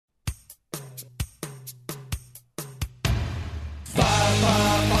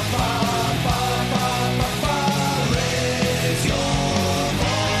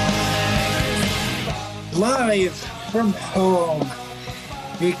live from home.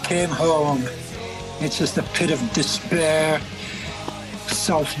 It came home. It's just a pit of despair,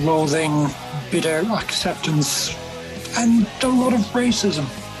 self-loathing, bitter acceptance, and a lot of racism.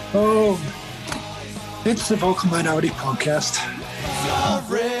 Oh, it's the Vocal Minority Podcast.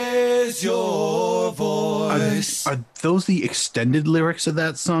 Raise your voice. Are those the extended lyrics of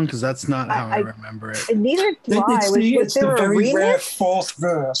that song? Because that's not how I remember it. Neither do I. It's the very rare fourth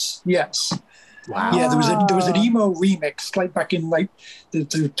verse. Yes. Wow. Yeah, there was an emo remix like back in like the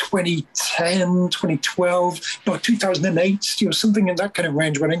 2010, 2012, no, 2008, something in that kind of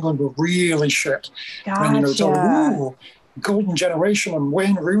range when England were really shit. Gotcha. And it's all, ooh, golden generation and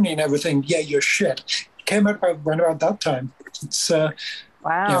Wayne Rooney and everything. Yeah, you're shit. It came out around about that time. It's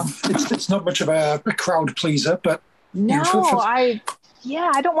wow. It's not much of a crowd pleaser, but no, I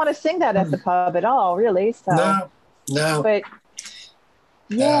don't want to sing that at the pub at all, really. So no. But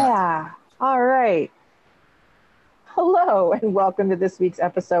yeah. All right. Hello, and welcome to this week's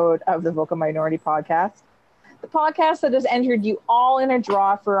episode of the Vocal Minority Podcast, the podcast that has entered you all in a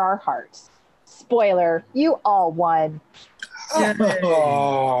draw for our hearts. Spoiler, you all won.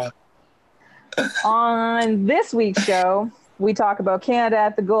 Oh. On this week's show, we talk about Canada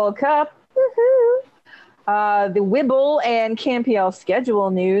at the Gold Cup, the Wibble and CanPL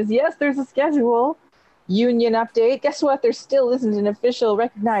schedule news. Yes, there's a schedule. Union update. Guess what? There still isn't an official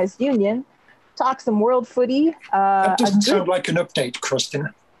recognized union. Talk some world footy. That doesn't sound like an update,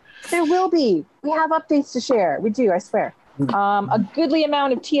 Kristin. There will be. We have updates to share. We do, I swear. A goodly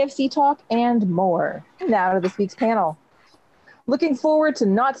amount of TFC talk and more. Now to this week's panel. Looking forward to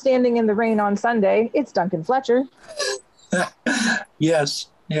not standing in the rain on Sunday, it's Duncan Fletcher. Yes.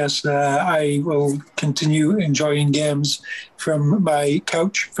 I will continue enjoying games from my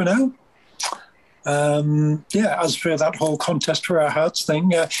couch for now. As for that whole contest for our hearts thing,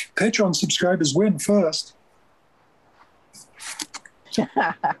 Patreon subscribers win first.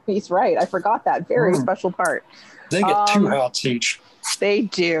 He's right. I forgot that very special part. They get 2 hearts each. They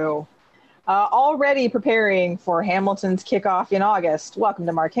do. Already preparing for Hamilton's kickoff in August. Welcome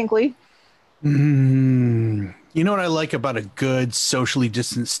to Mark Hinkley. You know what I like about a good socially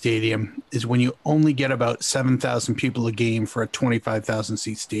distanced stadium is when you only get about 7,000 people a game for a 25,000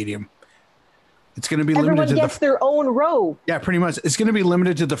 seat stadium. It's going to be Everyone limited gets their own row. Yeah, pretty much. It's going to be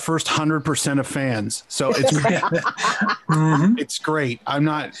limited to the first 100% of fans. So it's it's great. I'm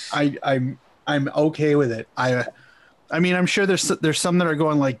okay with it. I mean, I'm sure there's some that are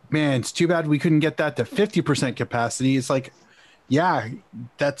going like, man, it's too bad we couldn't get that to 50% capacity. It's like, yeah,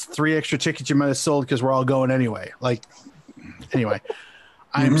 that's 3 extra tickets you might have sold because we're all going anyway. Like, anyway,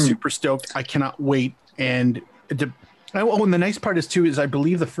 I'm super stoked. I cannot wait. And and the nice part is I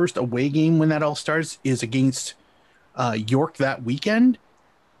believe the first away game when that all starts is against York that weekend.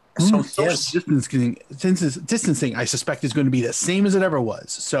 So distancing, I suspect, is going to be the same as it ever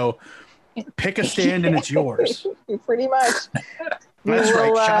was. So pick a stand and it's yours. Pretty much. That's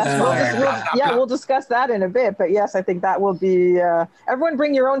right. We'll discuss that in a bit. But yes, I think that will be everyone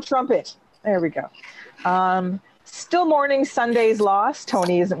bring your own trumpet. There we go. Still mourning Sunday's loss.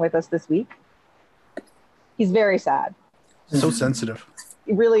 Tony isn't with us this week. He's very sad. So sensitive.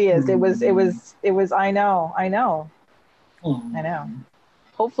 It really is. It was. I know.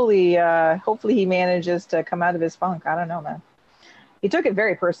 Hopefully he manages to come out of his funk. I don't know, man. He took it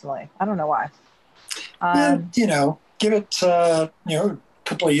very personally. I don't know why. Give it a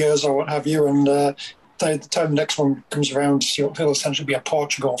couple of years or what have you, and by the time the next one comes around, he'll essentially be a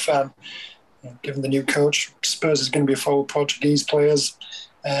Portugal fan. Given the new coach, Spurs is going to be full of Portuguese players,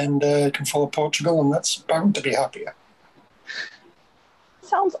 and can follow Portugal, and that's bound to be happier.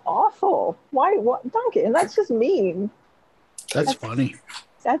 Sounds awful. Why? What, Duncan? That's just mean. That's funny.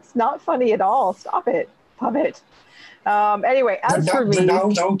 That's not funny at all. Stop it. Love it. Anyway, as for me,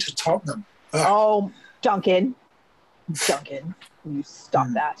 Ronaldo to Tottenham. Oh, Duncan, you stop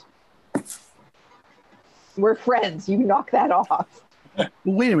that. We're friends. You knock that off.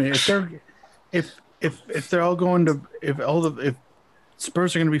 Wait a minute. If they're all going to if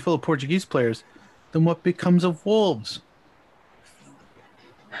Spurs are going to be full of Portuguese players, then what becomes of Wolves?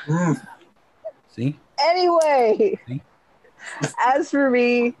 See? Anyway, See? As for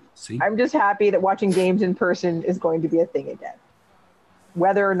me, See? I'm just happy that watching games in person is going to be a thing again.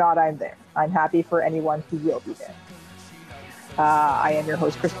 Whether or not I'm there, I'm happy for anyone who will be there. I am your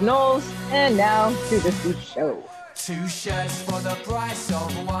host, Kristin Knowles, and now to this week's show. 2 shirts for the price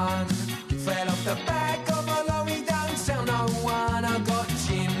of 1. Fell off the back of a lorry, don't tell no one. I got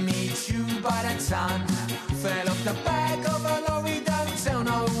Jimmy Choo by the ton. Fell off the back of a lorry, don't tell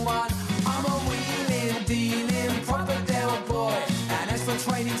no one. I'm a wheeling, dealing, proper Del boy. And as for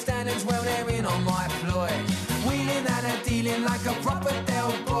training standards, well, they're in on my Floyd.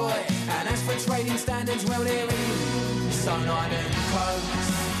 trading standards, well, they're in Stone Island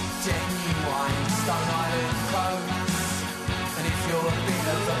codes, genuine Stone Island codes. And if you're a bit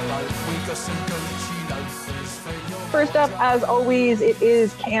of a bloke, we got some Gucci loafers for your... First up, as always, it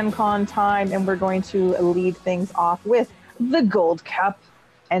is CanCon time, and we're going to lead things off with the Gold Cup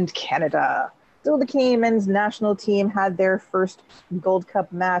and Canada. So the Canadian men's national team had their first Gold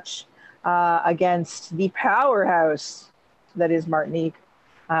Cup match against the powerhouse that is Martinique.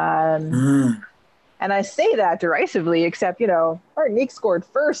 And I say that derisively, except, Martinique scored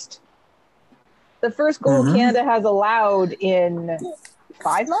first. The first goal Canada has allowed in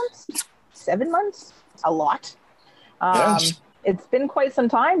 5 months, 7 months, a lot. Yes. It's been quite some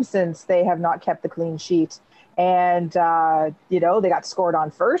time since they have not kept the clean sheet. And, they got scored on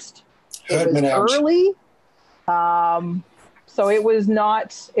first. It was early. So it was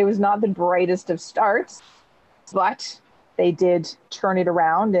not the brightest of starts, but they did turn it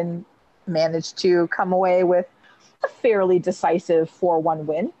around and managed to come away with a fairly decisive 4-1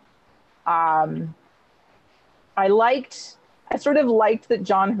 win. I sort of liked that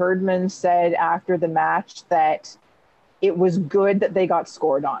John Herdman said after the match that it was good that they got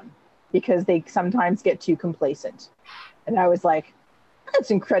scored on because they sometimes get too complacent. And I was like,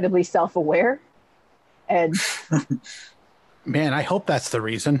 that's incredibly self-aware. And man, I hope that's the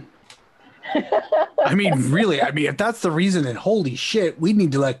reason. I mean, really, if that's the reason, then holy shit, we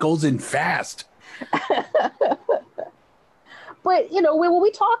need to let goals in fast. But, when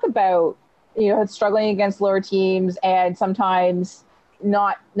we talk about, struggling against lower teams and sometimes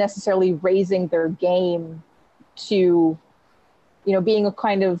not necessarily raising their game to, being a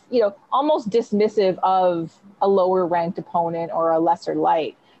kind of, almost dismissive of a lower ranked opponent or a lesser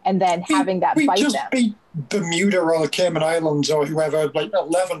light, and then having that bite them. We just beat Bermuda or the Cayman Islands or whoever, like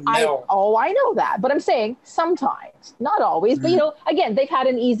 11-0. I know that, but I'm saying sometimes, not always. But again, they've had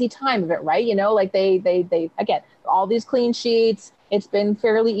an easy time of it, right? Like they again, all these clean sheets. It's been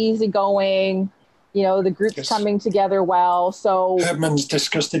fairly easy going. The group's coming together well. So Herman's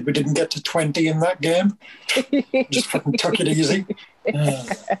disgusted we didn't get to 20 in that game. Just fucking took it easy.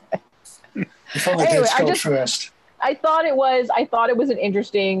 If only they'd scored first. I thought it was an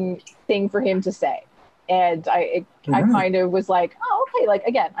interesting thing for him to say. And I kind of was like, oh, okay. Like,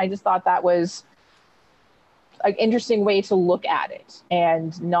 again, I just thought that was an interesting way to look at it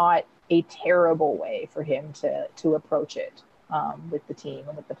and not a terrible way for him to approach it with the team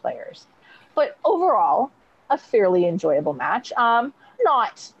and with the players. But overall, a fairly enjoyable match.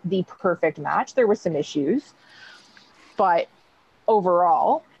 Not the perfect match. There were some issues. But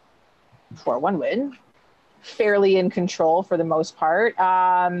overall, 4-1 win. Fairly in control for the most part.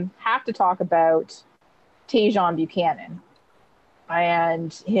 Have to talk about Tajon Buchanan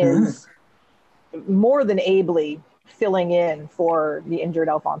and his more than ably filling in for the injured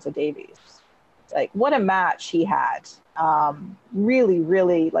Alphonso Davies. Like, what a match he had. Really,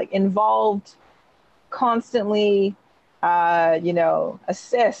 really involved constantly,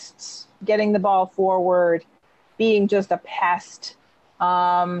 assists, getting the ball forward, being just a pest.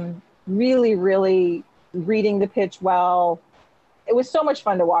 Really, really reading the pitch well. It was so much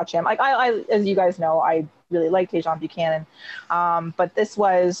fun to watch him. I as you guys know, I really like Tajon Buchanan. But this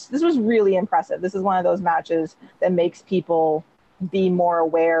was really impressive. This is one of those matches that makes people be more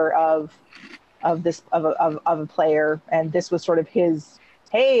aware of a player. And this was sort of his,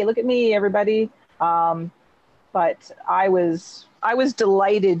 hey, look at me, everybody. But I was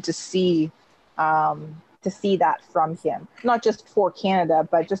delighted to see that from him, not just for Canada,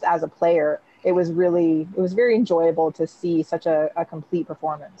 but just as a player. It was very enjoyable to see such a complete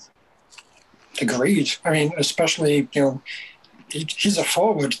performance. Agreed. I mean, especially, he's a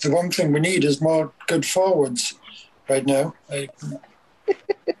forward. The one thing we need is more good forwards right now.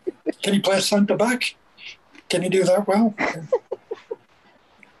 Can he play centre back? Can he do that well? But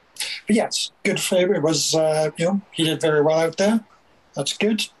yes, good for him. It was, he did very well out there. That's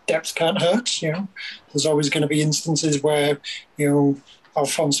good. Depth can't hurt. There's always going to be instances where,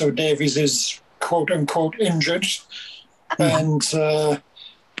 Alphonso Davies is quote unquote injured. And,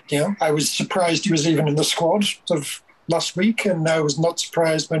 I was surprised he was even in the squad of last week. And I was not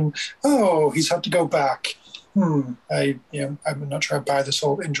surprised when, he's had to go back. I'm not sure I buy this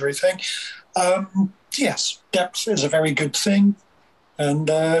whole injury thing. Yes, depth is a very good thing. And,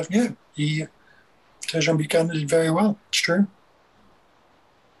 Tajon Buchanan did very well. It's true.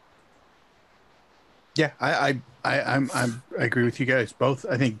 Yeah, I agree with you guys both.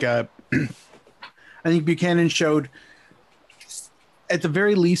 I think Buchanan showed, at the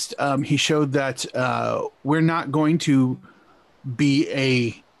very least, he showed that we're not going to be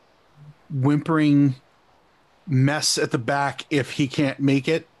a whimpering mess at the back if he can't make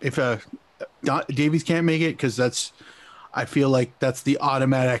it. If Davies can't make it because I feel like that's the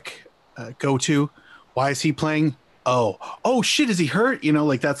automatic go-to. Why is he playing? Oh shit, is he hurt?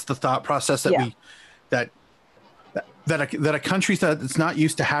 Like that's the thought process that that a country that's not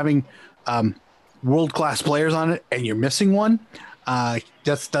used to having world-class players on it, and you're missing one.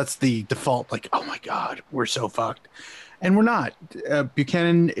 That's the default. Like, oh my god, we're so fucked, and we're not.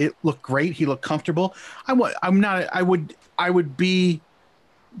 Buchanan, it looked great. He looked comfortable. I'm not. I would be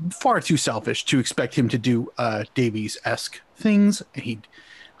far too selfish to expect him to do Davies-esque things.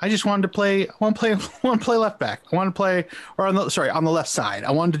 I just wanted to play. I want to play left back. I want to play, or on the left side.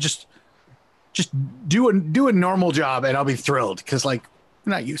 I wanted to just do a normal job, and I'll be thrilled because like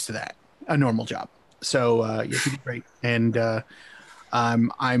I'm not used to that, a normal job. So yeah, he did great, and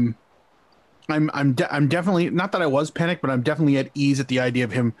I'm definitely, not that I was panicked, but I'm definitely at ease at the idea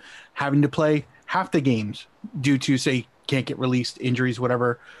of him having to play half the games due to, say, can't get released, injuries,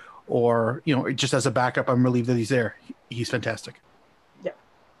 whatever, or just as a backup. I'm relieved that he's there. He's fantastic. Yeah.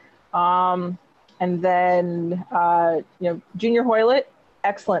 And then Junior Hoylett,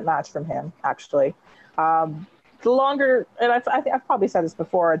 excellent match from him actually. The longer, and I think I've probably said this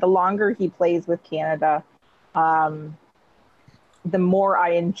before, the longer he plays with Canada, the more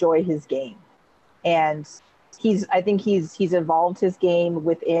I enjoy his game. And I think he's evolved his game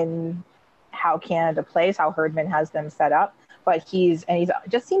within how Canada plays, how Herdman has them set up. But he's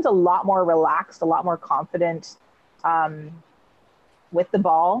just seems a lot more relaxed, a lot more confident with the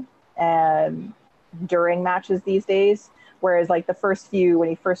ball during matches these days. Whereas like the first few, when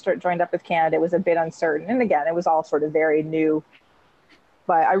he first joined up with Canada, it was a bit uncertain. And again, it was all sort of very new.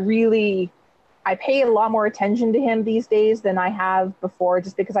 But I pay a lot more attention to him these days than I have before,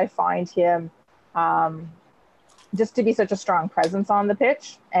 just because I find him just to be such a strong presence on the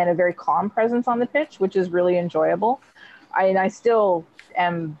pitch and a very calm presence on the pitch, which is really enjoyable. I still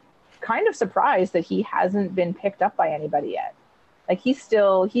am kind of surprised that he hasn't been picked up by anybody yet. Like he's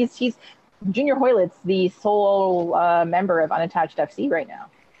Junior Hoylett's the sole member of Unattached FC right now.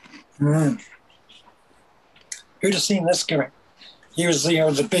 Who'd have seen this coming? He was,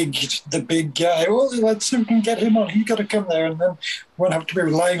 the big guy. Oh, let's see if we can get him on. He got to come there, and then won't have to be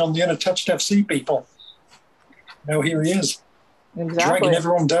relying on the Unattached FC people. Now here he is, dragging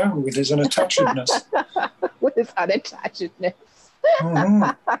everyone down with his unattachedness. With his unattachedness.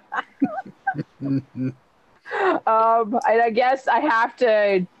 And I guess I have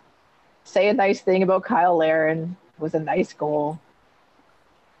to say a nice thing about Kyle Larin. It was a nice goal.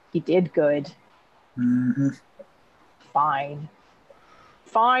 He did good. Fine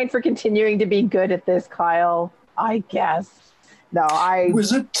for continuing to be good at this, Kyle, I guess.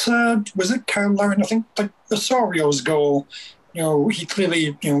 Was it Kyle Larin? I think like Osorio's goal, he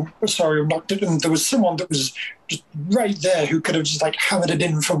clearly, Osorio knocked it, and there was someone that was just right there who could have just like hammered it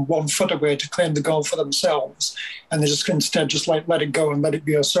in from 1 foot away to claim the goal for themselves, and they just instead just like let it go and let it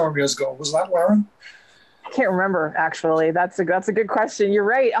be Osorio's goal. Was that Larin? I can't remember actually. That's a good question. You're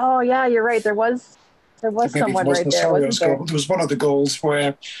right. Oh yeah, you're right. There was someone right there. Wasn't there? There was one of the goals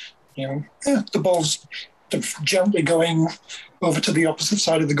where the ball's gently going over to the opposite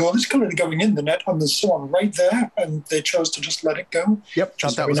side of the goal. It's clearly going in the net, and there's someone right there, and they chose to just let it go. Yep,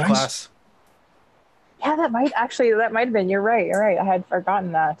 thought that was nice. Class. Yeah, that might have been. You're right. I had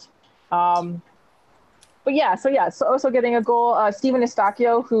forgotten that. But yeah, so also getting a goal. Steven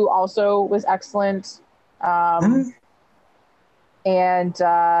Estacchio, who also was excellent. And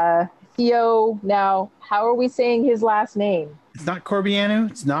Theo, now, how are we saying his last name? It's not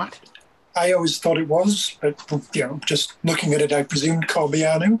Corbianu. It's not. I always thought it was, but just looking at it, I presumed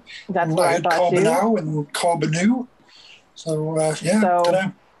Corbianu. That's what I thought Corbinau and Corbinu. So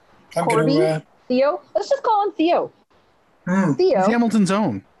I'm going to Theo. Let's just call him Theo. Theo. He's Hamilton's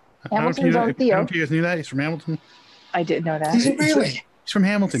own. Hamilton's own Theo. I don't know if you guys knew that. He's from Hamilton. I didn't know that. Is he really? He's from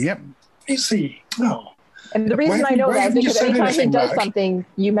Hamilton. Yep. Is he? Oh. And the reason I know that is because anytime he does something,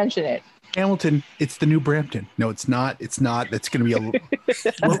 you mention it. Hamilton, it's the new Brampton. No, it's not. It's not. It's going to be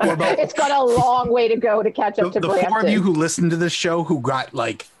it's got a long way to go to catch up to Brampton. The four of you who listened to this show who got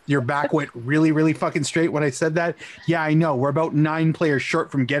like your back went really, really fucking straight when I said that. Yeah, I know. We're about 9 players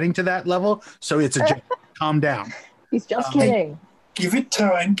short from getting to that level. So it's a joke. Calm down. He's just kidding. Give it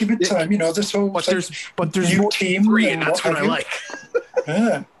time. This whole there's new more team, 3, and that's what I like.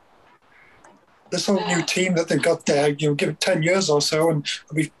 Yeah. This whole new team that they've got there, give it 10 years or so, and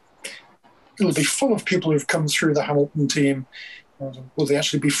it'll be full of people who've come through the Hamilton team. Will they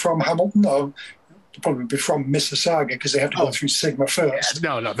actually be from Hamilton, or they'll probably be from Mississauga because they have to go through Sigma first?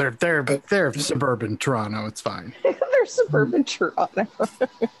 Yeah, no, they're suburban Toronto. It's fine. They're suburban Toronto.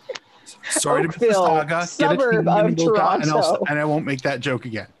 Sorry to Mississauga. Suburb of Toronto. And I won't make that joke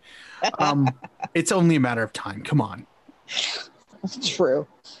again. It's only a matter of time. Come on. True.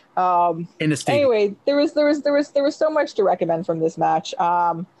 In a stadium. Anyway, there was so much to recommend from this match.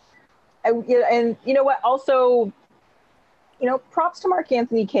 And you know what? Also, props to Mark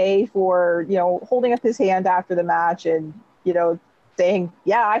Anthony Kay for holding up his hand after the match and saying,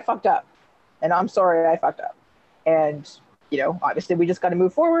 "Yeah, I fucked up, and I'm sorry I fucked up." And obviously we just got to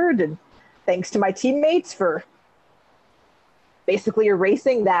move forward. And thanks to my teammates for basically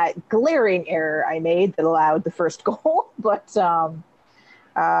erasing that glaring error I made that allowed the first goal. But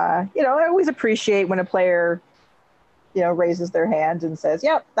I always appreciate when a player raises their hand and says,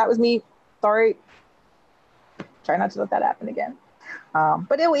 "Yep, that was me. Sorry. Try not to let that happen again."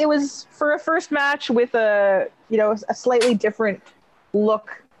 But it was for a first match with a slightly different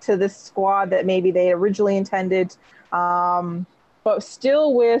look to this squad that maybe they originally intended, but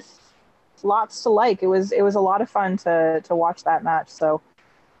still with lots to like. It was a lot of fun to watch that match. So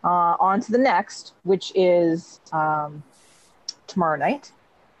on to the next, which is tomorrow night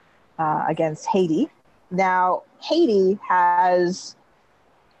against Haiti. Now Haiti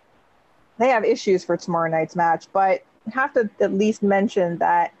they have issues for tomorrow night's match, but have to at least mention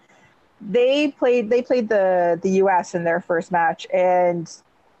that they played the US in their first match, and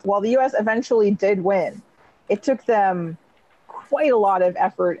while the US eventually did win, it took them quite a lot of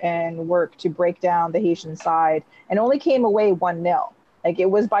effort and work to break down the Haitian side and only came away 1-0. Like, it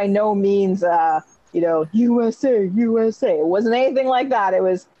was by no means USA. It wasn't anything like that. It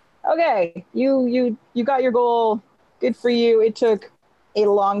was okay, you got your goal, good for you. It took a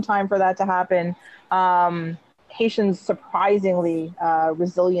long time for that to happen. Haitians surprisingly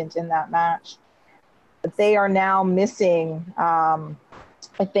resilient in that match, but they are now missing,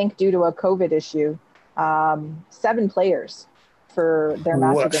 I think due to a COVID issue, 7 players for their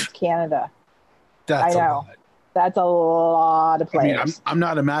match against Canada. That's I know. a lot. That's a lot of players. I mean, I'm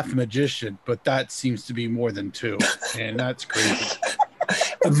not a mathematician, but that seems to be more than 2, and that's crazy.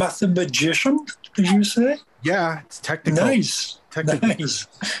 A mathematician, did you say? Yeah, it's technical. Nice. Nice.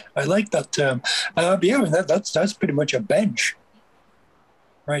 I like that term. But yeah, I mean, that's pretty much a bench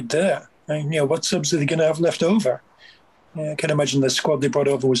right there. I mean, what subs are they going to have left over? I can imagine the squad they brought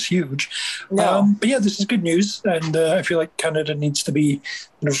over was huge. No. But yeah, this is good news, and I feel like Canada needs to be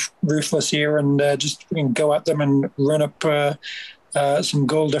kind of ruthless here and just go at them and run up some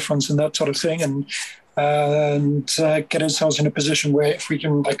goal difference and that sort of thing, and get ourselves in a position where if we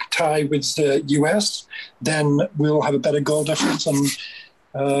can tie with the US, then we'll have a better goal difference, and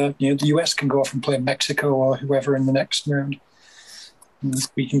the US can go off and play Mexico or whoever in the next round. And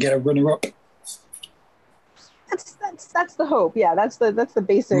we can get a runner-up. That's the hope. Yeah, that's the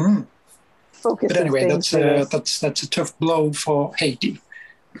basic focus. But anyway, of that's a tough blow for Haiti.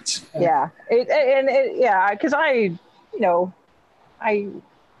 Because I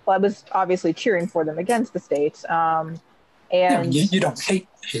was obviously cheering for them against the States. And you don't hate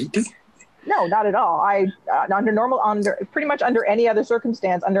Haiti. No, not at all. Under pretty much under any other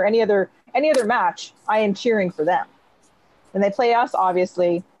circumstance, under any other match, I am cheering for them. When they play us,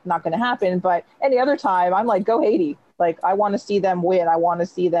 obviously not going to happen. But any other time, I'm like, go Haiti. Like, I want to see them win. I want to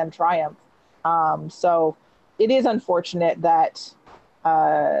see them triumph. So it is unfortunate that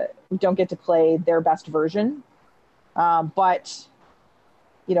we don't get to play their best version. But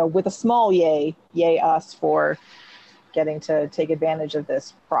with a small yay us for getting to take advantage of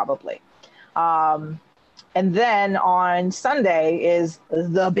this, probably. And then on Sunday is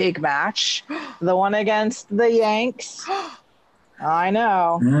the big match, the one against the Yanks. I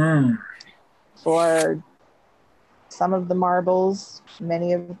know. For some of the marbles,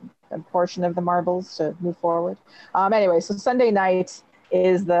 a portion of the marbles to move forward. Anyway, so Sunday night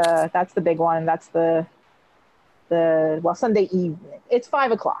is that's the big one. That's Sunday evening. It's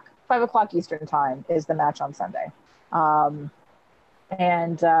 5 o'clock. 5 o'clock Eastern time is the match on Sunday. That's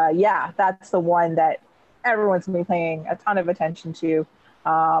the one that everyone's going to be paying a ton of attention to.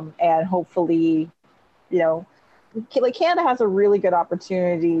 And hopefully, Canada has a really good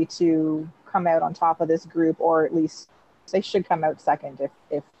opportunity to come out on top of this group, or at least they should come out second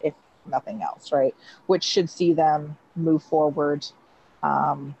if nothing else, right? Which should see them move forward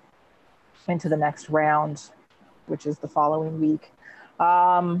into the next round, which is the following week.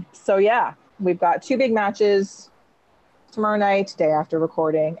 We've got 2 big matches tomorrow night, day after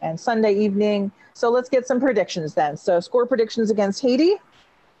recording, and Sunday evening. So let's get some predictions then. So score predictions against Haiti.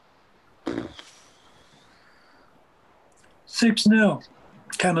 6-0,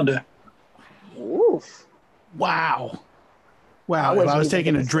 Canada. Oof. Wow. If I was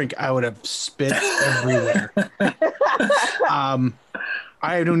taking a drink, I would have spit everywhere.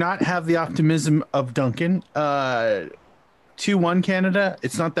 I do not have the optimism of Duncan 2-1 Canada.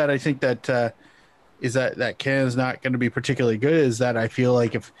 It's not that I think that is that Canada's not going to be particularly good. Is that I feel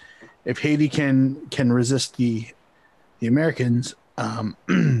like if Haiti can resist the Americans,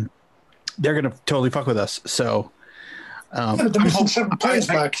 they're going to totally fuck with us. So They're missing 7 players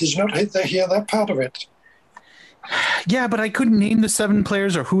back. Did you not hear that part of it? Yeah, but I couldn't name the 7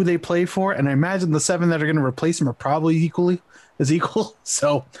 players or who they play for, and I imagine the 7 that are going to replace them are probably equal.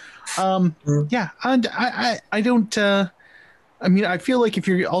 So, yeah, and I don't. I mean, I feel like if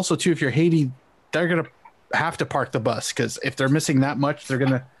you're Haiti, they're going to have to park the bus because if they're missing that much, they're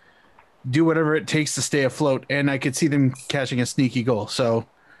going to do whatever it takes to stay afloat. And I could see them catching a sneaky goal. So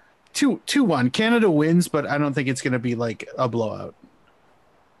 2-1, Canada wins, but I don't think it's going to be like a blowout.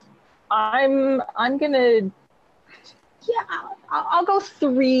 I'm gonna. Yeah, I'll go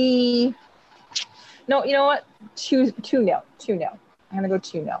 3. No, you know what? 2-0. 2-0. I'm gonna go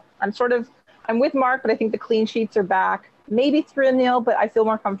 2-0. I'm with Mark, but I think the clean sheets are back. Maybe 3-0, but I feel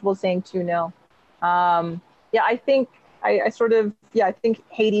more comfortable saying 2-0. Yeah, I think I think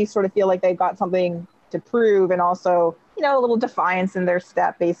Haiti sort of feel like they got something to prove, and also, a little defiance in their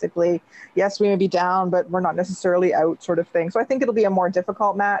step, basically. Yes, we may be down, but we're not necessarily out, sort of thing. So I think it'll be a more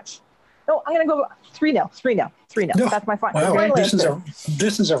difficult match. No, I'm going to go 3-0. 3-0. No. That's my Wow, final this answer.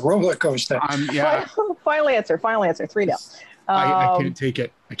 This is a roller coaster. Yeah. Final answer. 3-0. I can't take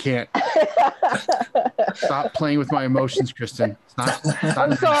it. I can't. Stop playing with my emotions, Kristin.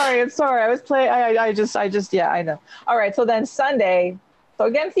 I'm sorry. I was playing. I just, yeah, I know. All right. So then Sunday, so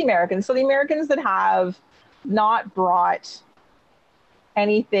against the Americans. So the Americans that have not brought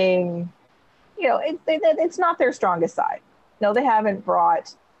anything, it's not their strongest side. No, they haven't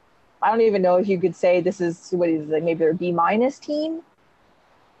brought. I don't even know if you could say this is maybe they're a B- team.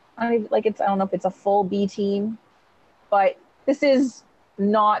 I don't know if it's a full B team, but this is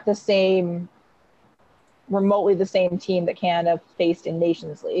not remotely the same team that Canada faced in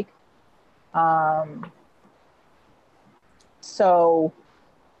Nations League. So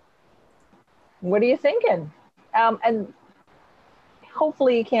what are you thinking? And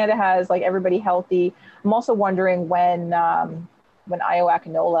hopefully Canada has everybody healthy. I'm also wondering when Io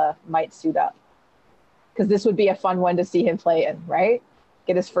Akinola might suit up, because this would be a fun one to see him play in, right?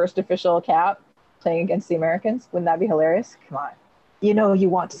 Get his first official cap playing against the Americans. Wouldn't that be hilarious? Come on. You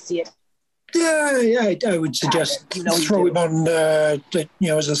want to see it. Yeah, I would suggest throw him on,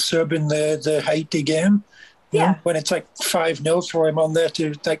 as a sub in the Haiti game. Yeah. When it's 5-0, throw him on there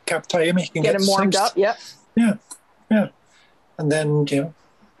to captain him. He can get him warmed up. Yep. Yeah. And then,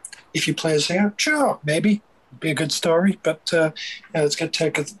 if you play as here, sure, maybe. Be a good story, but let's take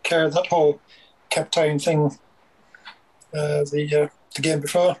care of that whole captain thing the game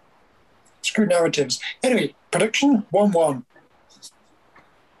before. Screw narratives. Anyway, prediction 1-1.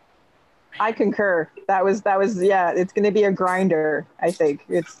 I concur. That was it's going to be a grinder. I think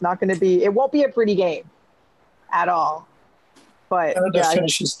it's not going to be. It won't be a pretty game at all. But Canada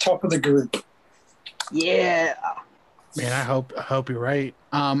finishes top of the group. Yeah. Man, I hope you're right.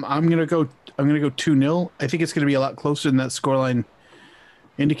 I'm gonna go 2-0. I think it's gonna be a lot closer than that scoreline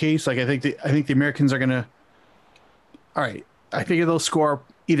indicates. I think the Americans are gonna. All right, I figure they'll score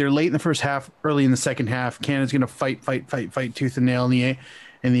either late in the first half, early in the second half. Canada's gonna fight tooth and nail,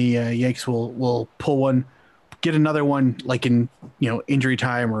 and the Yanks will pull one, get another one in injury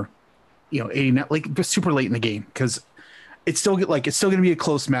time or 89, super late in the game, because it's still gonna be a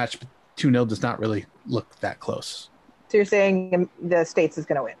close match. But 2-0 does not really look that close. So you're saying the States is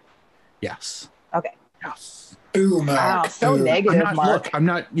going to win? Yes. Okay. Yes. Boom, Mark. Wow, so Boom. negative, Mark. I'm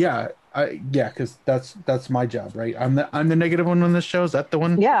not. Yeah. Because that's my job, right? I'm the negative one on this show. Is that the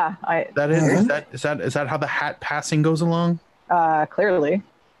one? Yeah. Is that how the hat passing goes along? Clearly.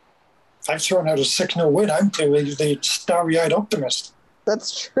 I've thrown out a 6-0 win. I'm clearly the starry-eyed optimist.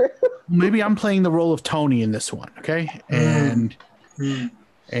 That's true. Maybe I'm playing the role of Tony in this one. Okay.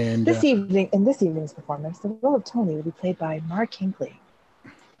 And this evening's performance, the role of Tony will be played by Mark Hinckley.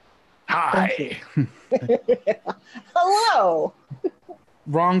 Hi. Hello.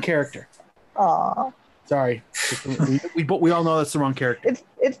 Wrong character. Aw. Sorry. We all know that's the wrong character.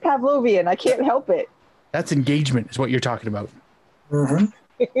 It's Pavlovian. I can't help it. That's engagement is what you're talking about. Mm-hmm.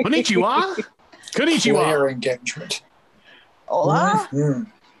 Konnichiwa. Player engagement. Hola. Mm-hmm.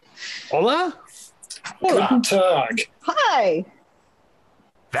 Hola. Guten Tag. Hi.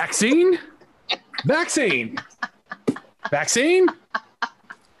 Vaccine.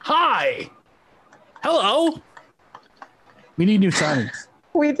 Hi. Hello. We need new signings.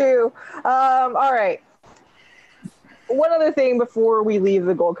 We do. All right. One other thing before we leave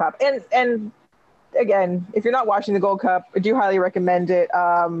the Gold Cup, and again, if you're not watching the Gold Cup, I do highly recommend it.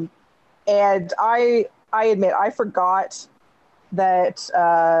 And I admit I forgot that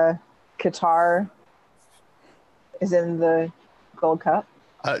Qatar is in the Gold Cup?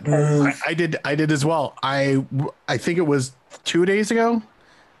 I did as well. I think it was 2 days ago.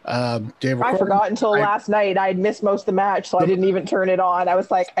 I forgot until last night. I'd missed most of the match, so I didn't even turn it on. I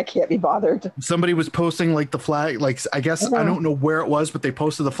was like, I can't be bothered. Somebody was posting like the flag, like I guess I don't know where it was, but they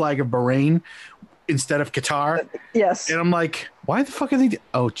posted the flag of Bahrain instead of Qatar. Yes. And I'm like, why the fuck are they?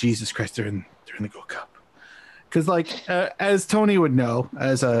 Oh, Jesus Christ, they're in the Gold Cup. Because like as Tony would know,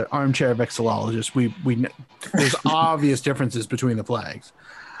 as an armchair vexillologist, we there's obvious differences between the flags.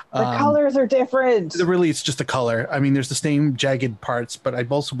 The colors are different. Really, it's just the color. I mean, there's the same jagged parts, but I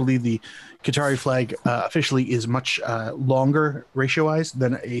also believe the Qatari flag officially is much longer ratio-wise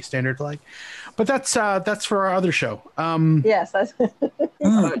than a standard flag. But that's for our other show. Yes, that's I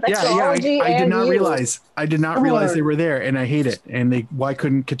did not realize. I did not realize they were there, and I hate it. And why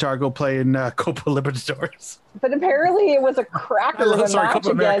couldn't Qatar go play in Copa Libertadores? But apparently, it was a cracker of a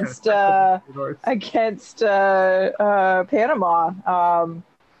match against Panama.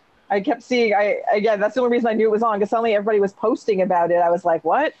 I kept seeing. That's the only reason I knew it was on, because suddenly everybody was posting about it. I was like,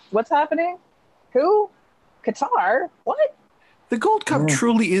 "What? What's happening? Who? Qatar? What?" The Gold Cup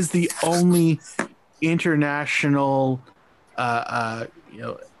truly is the only international,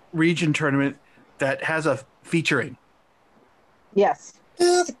 region tournament that has a featuring. Yes.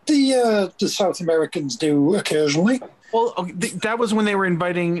 The South Americans do occasionally. Well, that was when they were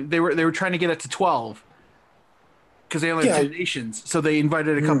inviting. They were trying to get it to 12 because they only have 2 nations, so they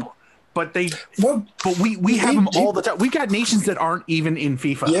invited a couple. But we have them all the time. We got nations that aren't even in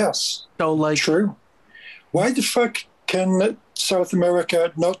FIFA. Yes. So like true. Why the fuck can South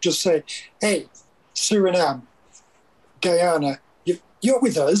America not just say, "Hey, Suriname, Guyana, you're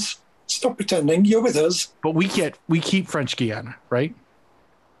with us. Stop pretending you're with us." But we keep French Guiana, right?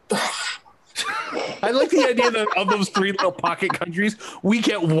 I like the idea of those 3 little pocket countries. We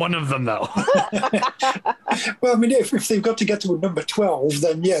get one of them, though. Well, I mean, if they've got to get to a number 12,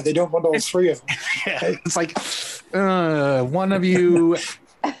 then yeah, they don't want all 3 of them. Yeah, it's like one of you.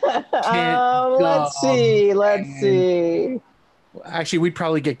 Let's see. Actually, we'd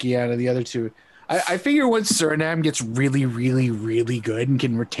probably get Guyana. The other 2. I figure once Suriname gets really, really, really good and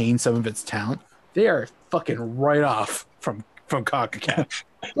can retain some of its talent, they are fucking right off from CONCACAF.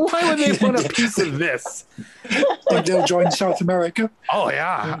 Why would they want a piece of this? Think they'll join South America? Oh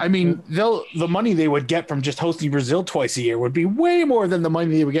yeah, I mean, the money they would get from just hosting Brazil twice a year would be way more than the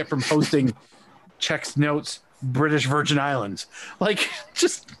money they would get from hosting Czechs Notes, British Virgin Islands. Like,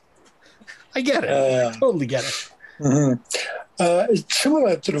 just I get it, I totally get it.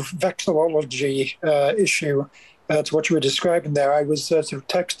 Similar sort of vexillology issue to what you were describing there. I was sort of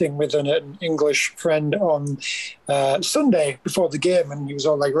texting with an English friend on Sunday before the game, and he was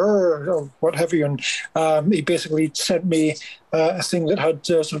all like, "Oh, what have you?" And he basically sent me a thing that had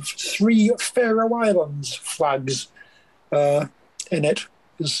sort of 3 Faroe Islands flags in it,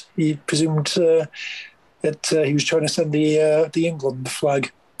 because he presumed that he was trying to send the England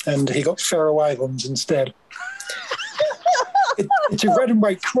flag, and he got Faroe Islands instead. It's a red and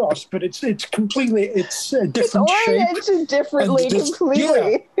white cross, but it's completely a different shape. It's oriented differently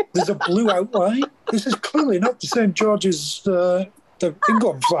completely. Yeah, there's a blue outline. This is clearly not the St. George's the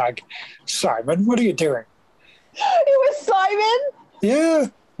England flag. Simon, what are you doing? It was Simon. Yeah.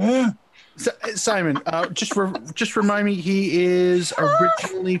 So, Simon, just remind me, he is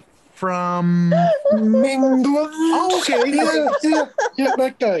originally from England. Oh, okay. Yeah,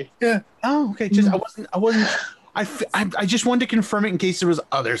 that guy. Yeah. Oh, okay. Just I wasn't. I just wanted to confirm it in case there was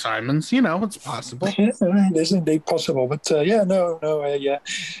other Simons. It's possible. It is indeed possible, but yeah. I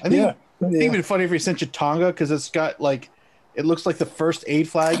think it'd be funny if we sent you Tonga, because it's got it looks like the first aid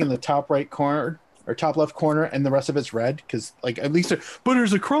flag in the top right corner or top left corner, and the rest of it's red, because at least but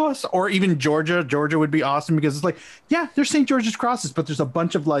there's a cross. Or even Georgia would be awesome, because it's there's St. George's crosses, but there's a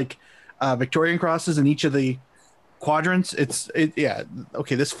bunch of Victorian crosses in each of the quadrants.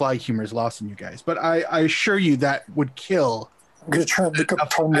 Okay, this flag humor is lost on you guys, but I assure you that would kill. I'm going to try and look up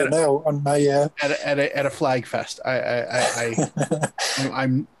Tonga now on my at a flag fest.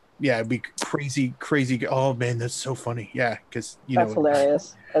 I'm it'd be crazy. Oh man, that's so funny. Yeah, because that's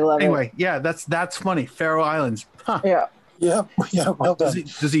hilarious. I love it. Anyway, yeah, that's funny. Faroe Islands. Huh. Yeah. Well done.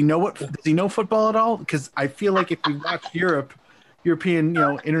 Does he know football at all? Because I feel like if you watch European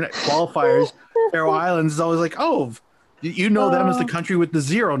internet qualifiers, Faroe Islands is always like, oh, them as the country with the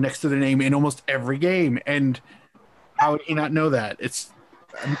 0 next to their name in almost every game. And how would he not know that? It's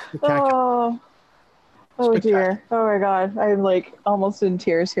spectacular. Oh dear. Oh my God. I'm almost in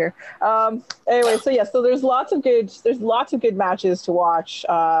tears here. Anyway, so there's lots of good matches to watch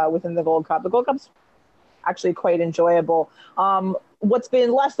within the Gold Cup. The Gold Cup's actually quite enjoyable. What's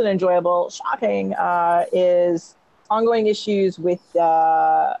been less than enjoyable, shocking, is ongoing issues with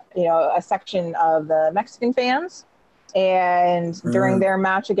a section of the Mexican fans, and during their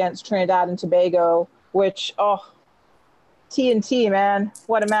match against Trinidad and Tobago, which TNT, man,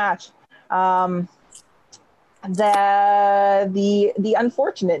 what a match. The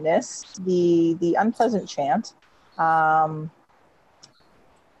unfortunateness, the unpleasant chant,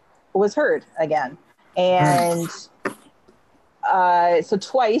 was heard again, and so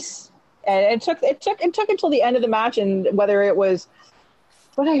twice, and it took until the end of the match, and whether it was,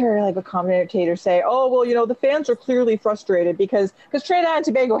 what I heard like a commentator say, oh well, the fans are clearly frustrated because Trinidad and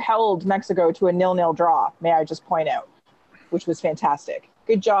Tobago held Mexico to a 0-0 draw. May I just point out, which was fantastic.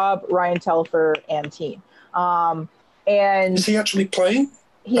 Good job, Ryan Telfer and team. And is he actually playing?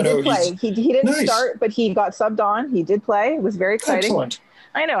 He did play. He didn't start, but he got subbed on. He did play. It was very exciting. Excellent.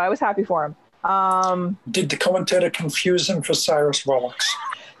 I know. I was happy for him. Did the commentator confuse him for Cyrus Wallachs?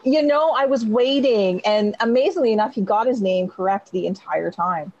 I was waiting, and amazingly enough, he got his name correct the entire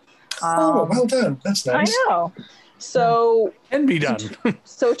time. Well done. That's nice. I know. So can be done.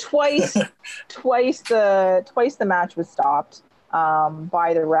 So twice the match was stopped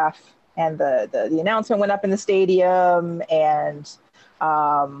by the ref, and the announcement went up in the stadium, and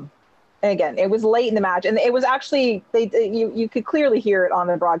again, it was late in the match, and it was actually you could clearly hear it on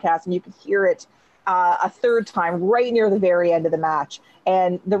the broadcast, and you could hear it a third time right near the very end of the match.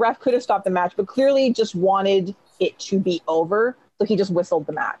 And the ref could have stopped the match, but clearly just wanted it to be over, so he just whistled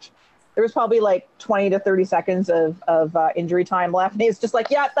the match. There was probably like 20 to 30 seconds of injury time left, and he's just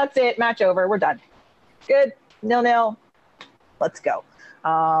like, yeah, that's it, match over, we're done. Good, 0-0, let's go.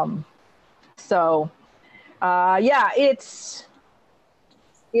 It's,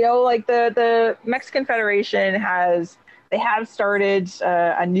 like the Mexican Federation have started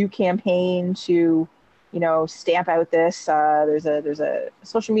a new campaign to, stamp out this. There's a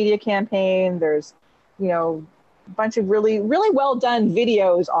social media campaign. There's, a bunch of really, really well done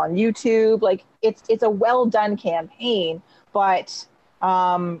videos on YouTube. Like it's a well done campaign, but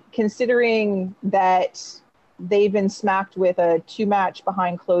considering that they've been smacked with a 2-match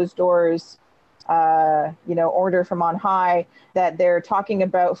behind closed doors, order from on high, that they're talking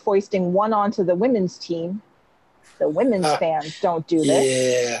about foisting one onto the women's team. The women's fans don't do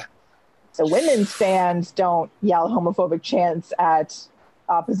this. Yeah. The women's fans don't yell homophobic chants at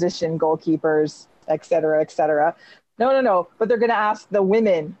opposition goalkeepers, et cetera, et cetera. No. But they're going to ask the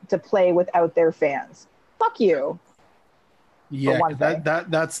women to play without their fans. Fuck you. Yeah,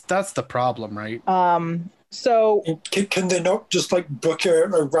 that's the problem, right? So can they not just book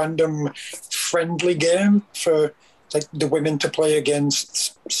a random friendly game for the women to play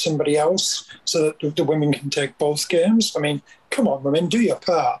against somebody else so that the women can take both games? I mean, come on, women, do your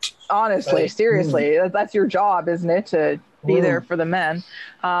part. Honestly, seriously, that's your job, isn't it, to be there for the men?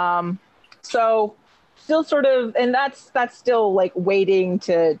 So still sort of, and that's still waiting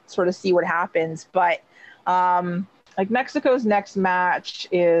to sort of see what happens. But Mexico's next match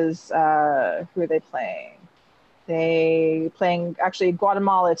is who are they playing? They playing actually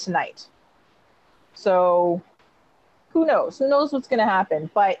Guatemala tonight. So who knows? Who knows what's going to happen?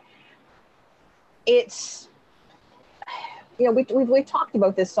 But it's, we've talked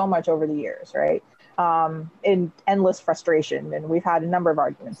about this so much over the years, right? In endless frustration, and we've had a number of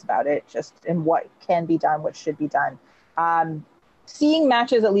arguments about it, just in what can be done, what should be done. Seeing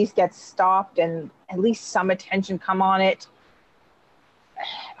matches at least get stopped and at least some attention come on it.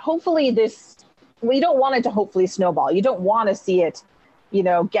 Hopefully we don't want it to hopefully snowball. You don't want to see it,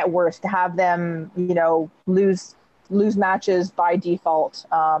 get worse, to have them, lose matches by default.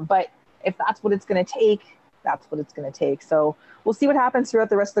 But if that's what it's going to take, that's what it's going to take. So we'll see what happens throughout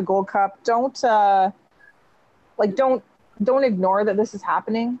the rest of the Gold Cup. Don't ignore that this is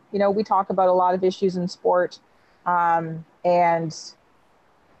happening. We talk about a lot of issues in sport, and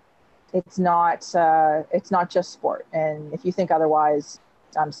it's not just sport. And if you think otherwise,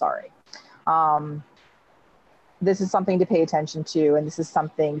 I'm sorry. This is something to pay attention to, and this is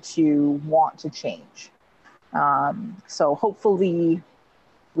something to want to change. So hopefully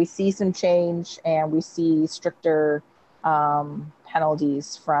we see some change, and we see stricter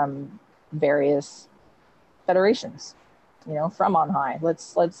penalties from various federations, from on high.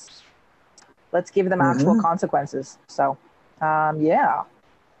 Let's give them actual consequences. So, yeah.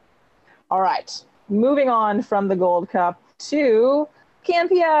 All right. Moving on from the Gold Cup to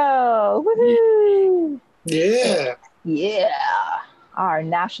CanPL. Woohoo! Yeah. Yeah. Our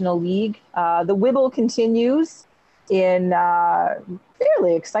National League. The Wibble continues in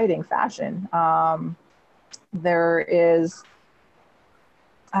fairly exciting fashion. There is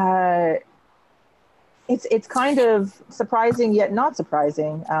it's kind of surprising yet not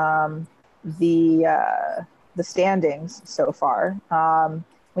surprising. The standings so far.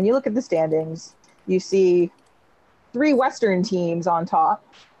 When you look at the standings, you see 3 Western teams on top,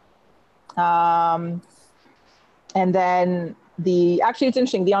 and then actually it's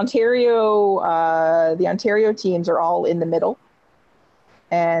interesting. The Ontario teams are all in the middle,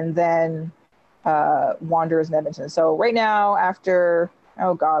 and then Wanderers and Edmonton. So right now, after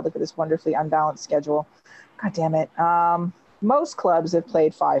oh god, look at this wonderfully unbalanced schedule. God damn it. Most clubs have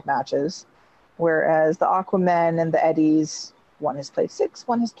played 5 matches, whereas the Aquamen and the Eddies, one has played 6,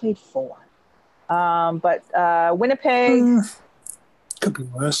 one has played 4. But Winnipeg could be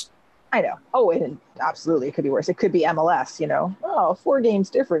worse. I know. Oh, absolutely, it could be worse. It could be MLS, you know. Oh, 4 games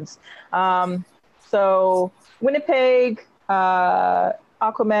difference. So Winnipeg,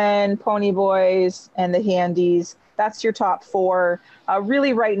 Aquaman, Pony Boys, and the Handies. That's your top 4.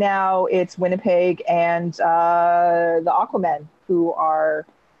 Really, right now, it's Winnipeg and the Aquamen who are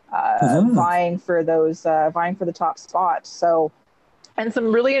vying for the top spot. So, and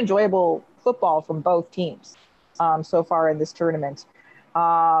some really enjoyable football from both teams so far in this tournament.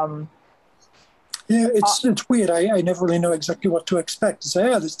 Yeah, it's weird. I never really know exactly what to expect. Say,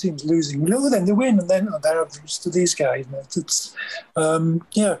 this team's losing. No, then they win, and then they're used to these guys. It's I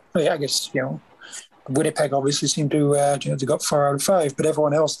guess, you know, Winnipeg obviously seem to, they got 4 out of 5, but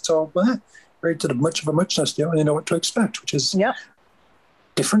everyone else, it's all rated much of a muchness. They don't really know what to expect, which is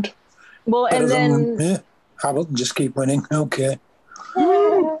different. Well, Better and then Hamilton just keep winning. Okay.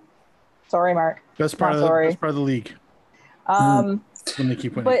 Sorry, Mark. That's part of the league. When they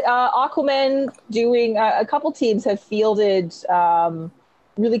keep winning. But Aquaman doing a couple teams have fielded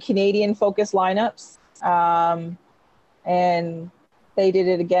really Canadian-focused lineups, and they did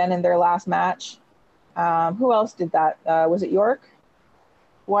it again in their last match. Who else did that? Was it York?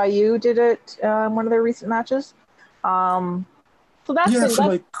 YU did it in one of their recent matches. So that's I feel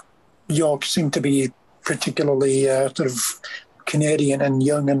like York seemed to be particularly sort of Canadian and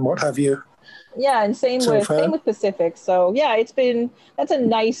young and what have you. Yeah, and same with Pacific. So yeah, that's a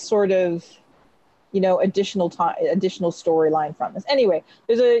nice sort of, you know, additional storyline from this. Anyway,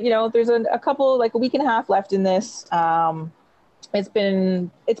 there's a couple, like a week and a half left in this. It's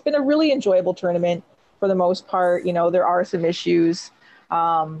been a really enjoyable tournament for the most part. You know, there are some issues,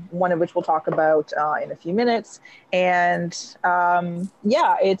 one of which we'll talk about in a few minutes. And I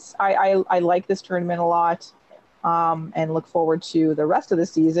like this tournament a lot. And look forward to the rest of the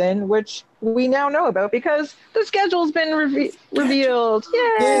season, which we now know about because the schedule's been revealed.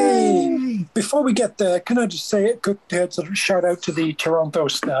 Yay! Before we get there, can I just say a quick sort of shout out to the Toronto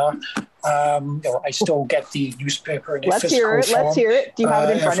Star? I still get the newspaper in a physical form. Let's hear it. Do you have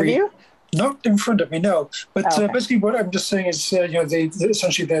it in front of you? Not in front of me, no. But okay. Basically what I'm just saying is,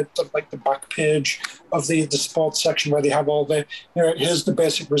 essentially they're like the back page of the sports section where they have all the, here's the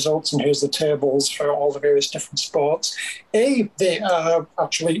basic results and here's the tables for all the various different sports. They are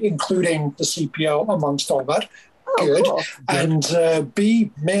actually including the CPL amongst all that. Good. Cool. And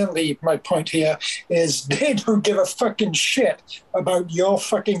B, mainly my point here is they don't give a fucking shit about your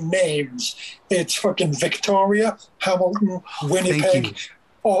fucking names. It's fucking Victoria, Hamilton, Winnipeg,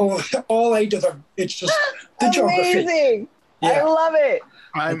 all 8 of them. It's just the geography. Amazing. Yeah. I love it.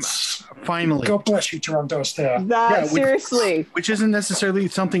 Finally. God bless you, Toronto Star. Seriously. Which isn't necessarily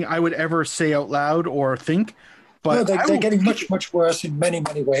something I would ever say out loud or think. But no, they're getting much, much worse in many,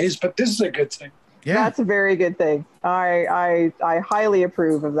 many ways, but this is a good thing. Yeah. That's a very good thing. I highly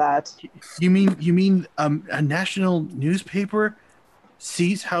approve of that. You mean a national newspaper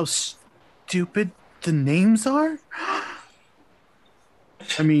sees how stupid the names are?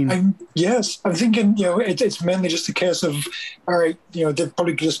 I mean, yes, I'm thinking, it's mainly just a case of, all right, they've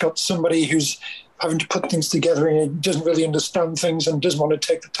probably just got somebody who's having to put things together and doesn't really understand things and doesn't want to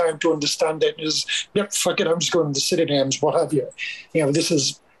take the time to understand it. And is, fuck it, I'm just going to the city names, what have you. This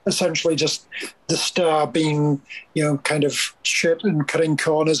is essentially just the Star being, kind of shit and cutting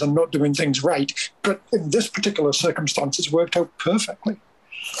corners and not doing things right. But in this particular circumstance, it's worked out perfectly.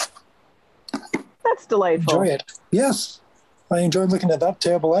 That's delightful. Enjoy it. Yes. I enjoy looking at that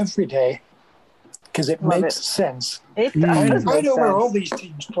table every day because it makes sense. It does. I know where all these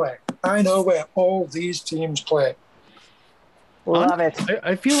teams play. Love it.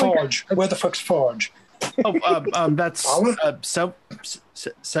 I feel Forge. Where the fuck's Forge? That's South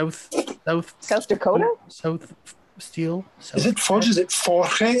Dakota? South Steel. Is it Forge? Is it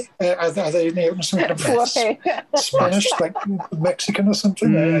Forge? Are they some kind of Spanish, like Mexican or something?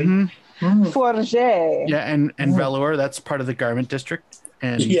 Mm-hmm. Forge. Yeah, and Velour, that's part of the garment district.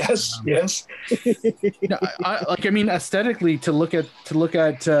 And yes. no, I mean, aesthetically, to look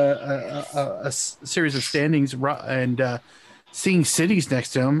at a series of standings and seeing cities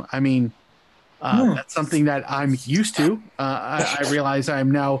next to them, I mean, that's something that I'm used to. I realize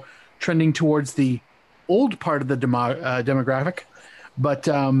I'm now trending towards the old part of the demographic, but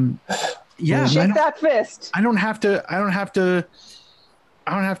yeah, Shake that fist. I don't have to.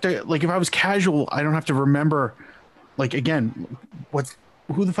 Like, if I was casual, I don't have to remember. Like, again,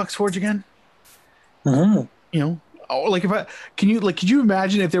 who the fuck's Forge again? You know, like, could you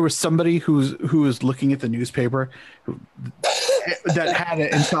imagine if there was somebody who was looking at the newspaper that had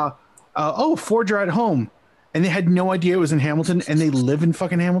it and saw, Forge are at home, and they had no idea it was in Hamilton, and they live in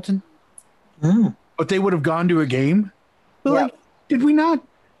fucking Hamilton, but they would have gone to a game. But like, did we not?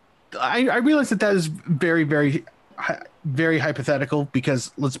 I realize that is very, very, very hypothetical,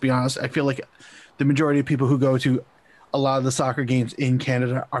 because let's be honest, I feel like the majority of people who go to a lot of the soccer games in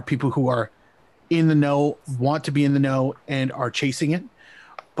Canada are people who are in the know, want to be in the know, and are chasing it.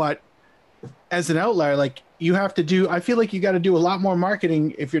 But as an outlier, like, you have to do, I feel like you got to do a lot more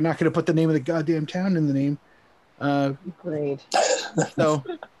marketing if you're not going to put the name of the goddamn town in the name. Agreed. So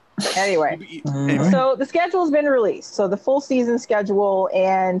anyway, so the schedule has been released. So the full season schedule,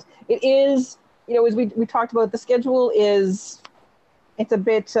 and it is, as we talked about, the schedule is, it's a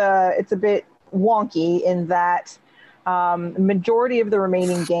bit wonky in that majority of the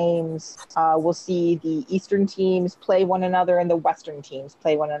remaining games will see the Eastern teams play one another and the Western teams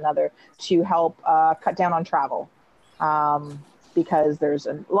play one another to help cut down on travel, because there's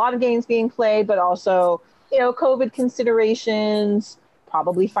a lot of games being played, but also, COVID considerations,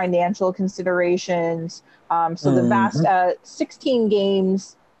 probably financial considerations. So the vast 16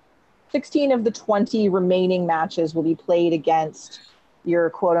 games, 16 of the 20 remaining matches will be played against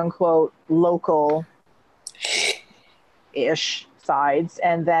your quote unquote local ish sides,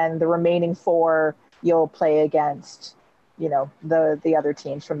 and then the remaining 4 you'll play against the other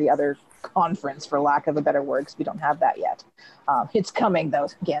teams from the other conference, for lack of a better word, because we don't have that yet. It's coming though,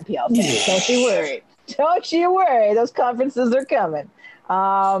 CanPL fans. Don't you worry, those conferences are coming.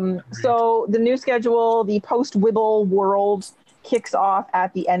 So the new schedule, the post Wibble world, kicks off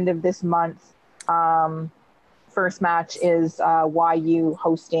at the end of this month. First match is YU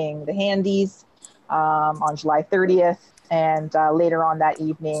hosting the Handies on July 30th. And later on that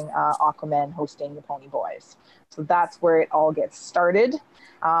evening, Aquaman hosting the Pony Boys. So that's where it all gets started.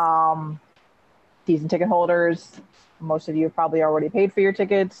 Season ticket holders, most of you have probably already paid for your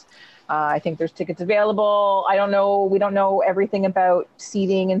tickets. I think there's tickets available. I don't know. We don't know everything about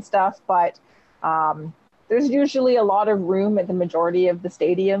seating and stuff, but there's usually a lot of room at the majority of the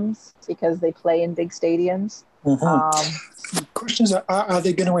stadiums because they play in big stadiums. The question is, are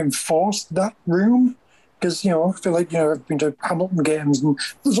they going to enforce that room? Because, I feel like, I've been to Hamilton games and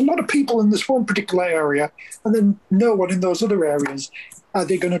there's a lot of people in this one particular area and then no one in those other areas. Are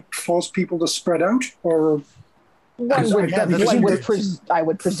they going to force people to spread out? Or I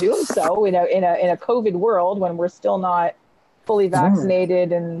would presume so. In a COVID world, when we're still not fully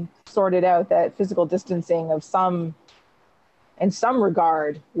vaccinated and sorted out, that physical distancing in some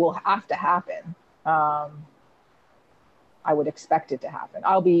regard will have to happen. I would expect it to happen.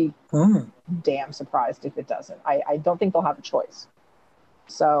 I'll be damn surprised if it doesn't. I don't think they'll have a choice.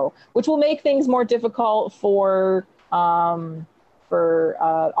 So, which will make things more difficult for Aquaman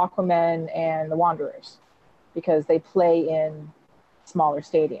and the Wanderers, because they play in smaller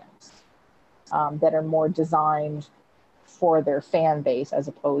stadiums that are more designed for their fan base, as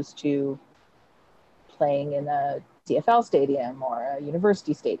opposed to playing in a CFL stadium or a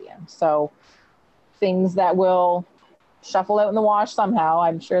university stadium. So things that will shuffle out in the wash somehow.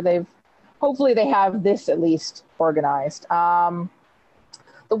 I'm sure hopefully they have this at least organized. The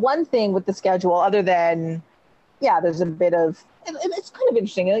one thing with the schedule, other than, there's a bit of, it's kind of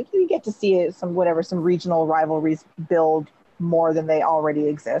interesting. Like, you get to see some regional rivalries build more than they already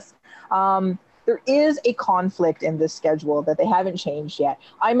exist. There is a conflict in this schedule that they haven't changed yet.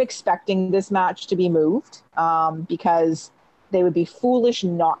 I'm expecting this match to be moved because they would be foolish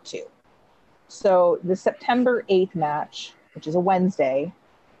not to. So the September 8th match, which is a Wednesday,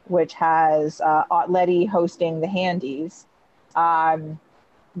 which has Otledi hosting the Handies,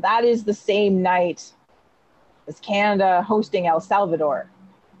 that is the same night as Canada hosting El Salvador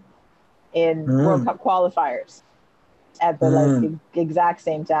in World Cup qualifiers at the exact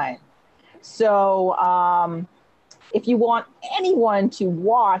same time. So if you want anyone to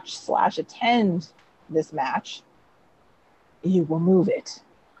watch/attend this match, you will move it,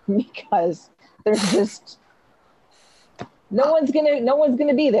 because there's just No one's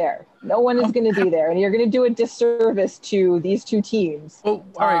gonna be there. No one is gonna be there, and you're gonna do a disservice to these two teams. Oh,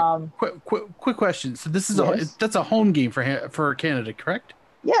 all right. Quick question. So this is Yes. that's a home game for Canada, correct?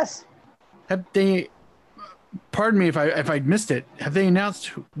 Yes. Have they? Pardon me if I missed it. Have they announced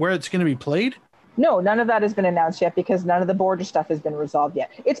where it's going to be played? No, none of that has been announced yet because none of the border stuff has been resolved yet.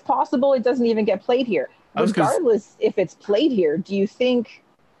 It's possible it doesn't even get played here. Regardless if it's played here, do you think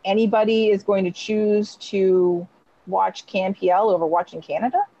anybody is going to choose to watch CanPL over watching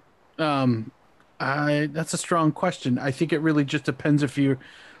Canada? That's a strong question. I think it really just depends if you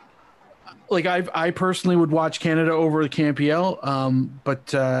like. I personally would watch Canada over the CanPL. But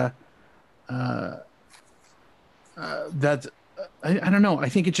that's I don't know. I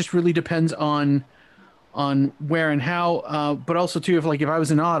think it just really depends on where and how. But also too, if I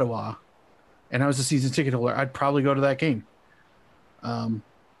was in Ottawa and I was a season ticket holder, I'd probably go to that game.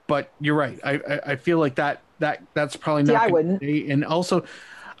 But you're right. I feel like that's probably not. Yeah, I wouldn't. And also,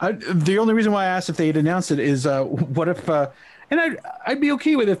 the only reason why I asked if they had announced it is what if, and I'd be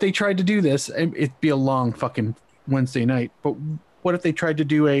okay with if they tried to do this. It'd be a long fucking Wednesday night. But what if they tried to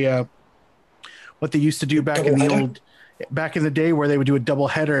do a what they used to do back in the day where they would do a double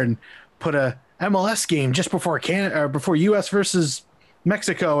header and put a MLS game just before Canada or before US versus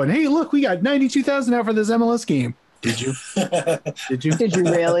Mexico, and hey, look, we got 92,000 out for this MLS game. Did you? Did you? Did you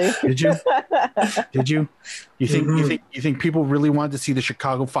really? Did you? Did you? You think people really wanted to see the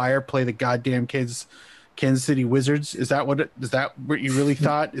Chicago Fire play the goddamn Kansas City Wizards? Is that what you really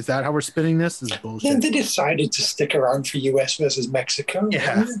thought? Is that how we're spinning this? This is bullshit. Then they decided to stick around for US versus Mexico.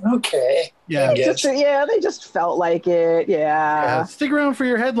 Yeah. Okay. Yeah. They just felt like it. Yeah. Stick around for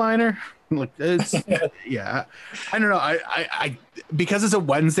your headliner. Look, it's yeah. I don't know. I because it's a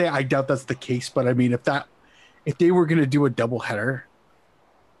Wednesday, I doubt that's the case. But I mean, if they were gonna do a doubleheader,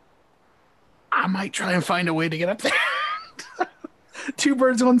 I might try and find a way to get up there. Two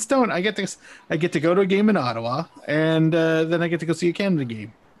birds, one stone. I get to go to a game in Ottawa, and then I get to go see a Canada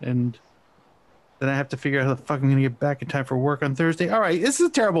game, and then I have to figure out how the fuck I'm gonna get back in time for work on Thursday. All right, this is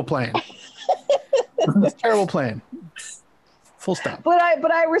a terrible plan. It's a terrible plan. Full stop. But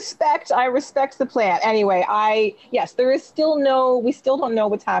I respect the plan. Anyway, we still don't know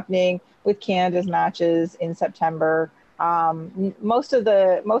what's happening with Canada's matches in September. Most of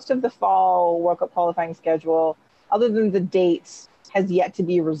the fall World Cup qualifying schedule, other than the dates, has yet to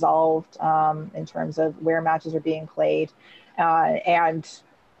be resolved in terms of where matches are being played. And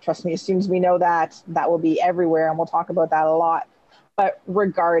trust me, as soon as we know that will be everywhere, and we'll talk about that a lot. But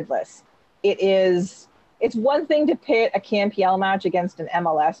regardless, it's one thing to pit a CanPL match against an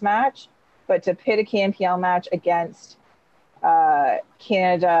MLS match, but to pit a CanPL match against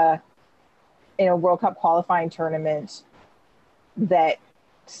Canada in a World Cup qualifying tournament that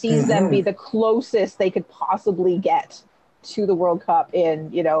sees them be the closest they could possibly get to the World Cup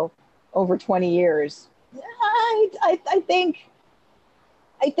in, over 20 years. I think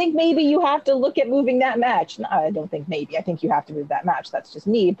maybe you have to look at moving that match. No, I don't think maybe. I think you have to move that match. That's just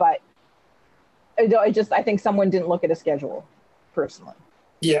me, but I think someone didn't look at a schedule, personally.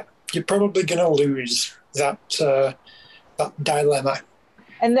 Yeah, you're probably going to lose that dilemma.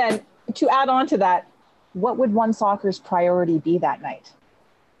 And then to add on to that, what would One Soccer's priority be that night?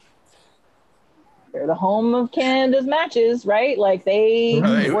 They're the home of Canada's matches, right? Like they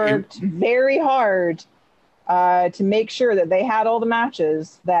worked very hard to make sure that they had all the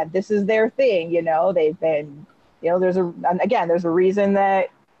matches, that this is their thing. They've been, there's a reason that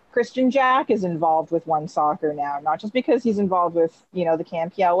Christian Jack is involved with One Soccer now, not just because he's involved with, the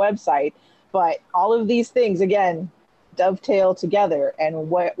CanPL website, but all of these things, again, dovetail together. And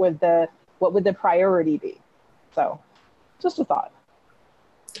what would the priority be? So just a thought.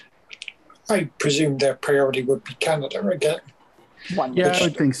 I presume their priority would be Canada again. I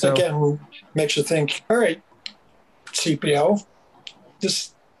would think so. Again, makes you think, all right, CPL,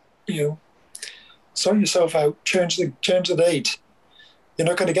 just, sort yourself out, change the date. You're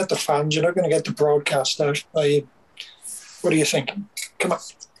not going to get the fans. You're not going to get the broadcast out. What are you thinking? Come on.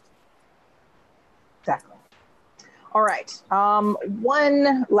 Exactly. All right.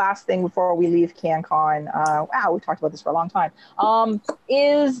 One last thing before we leave CanCon. Wow, we talked about this for a long time.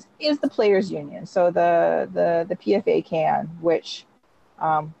 Is the players' union? So the PFA Can, which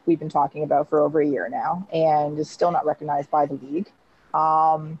we've been talking about for over a year now, and is still not recognized by the league.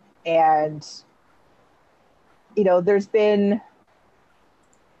 And there's been.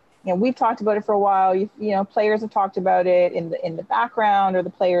 We've talked about it for a while. Players have talked about it in the background, or the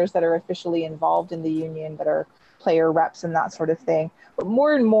players that are officially involved in the union that are player reps and that sort of thing. But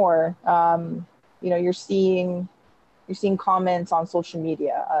more and more, you're seeing comments on social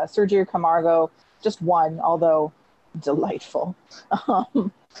media. Sergio Camargo, just one, although delightful.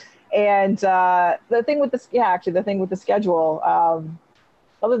 And the thing with the schedule,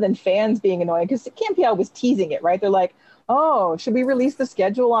 other than fans being annoying, because CanPL was teasing it, right? They're like, oh, should we release the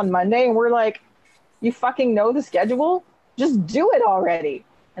schedule on Monday? And we're like, you fucking know the schedule? Just do it already.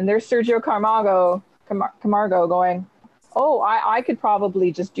 And there's Sergio Camargo going, oh, I could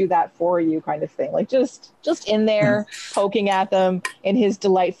probably just do that for you, kind of thing. Like just in there poking at them in his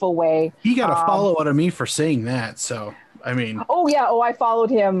delightful way. He got a follow out of me for saying that. So, I mean. Oh, yeah. Oh, I followed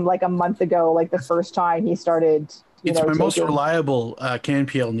him like a month ago, like the first time he started. It's my most reliable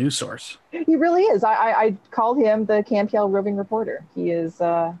CanPL news source. He really is. I called him the CanPL roving reporter. He is.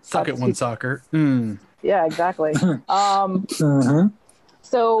 Suck at one soccer. Yeah, exactly.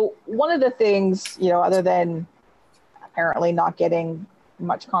 So one of the things, other than apparently not getting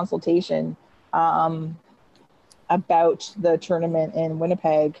much consultation about the tournament in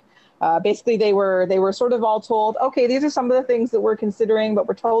Winnipeg, basically they were sort of all told, okay, these are some of the things that we're considering, but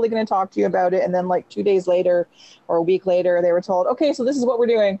we're totally going to talk to you about it. And then like 2 days later or a week later, they were told, okay, so this is what we're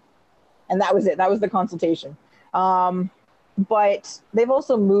doing. And that was it. That was the consultation. But they've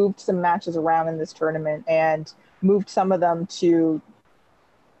also moved some matches around in this tournament and moved some of them to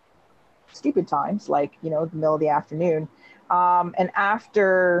stupid times, like, the middle of the afternoon. And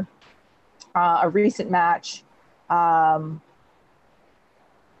after a recent match, the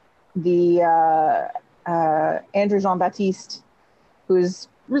Andrew Jean-Baptiste, who's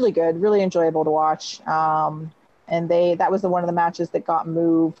really good, really enjoyable to watch. And that was one of the matches that got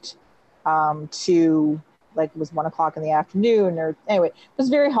moved to, like, it was 1 o'clock in the afternoon, or anyway, it was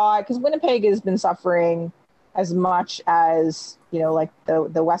very hot because Winnipeg has been suffering as much as, like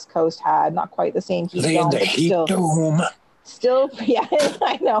the West Coast had, not quite the same heat dome, but still, yeah,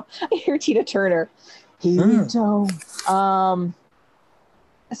 I know. I hear Tina Turner. Heat dome.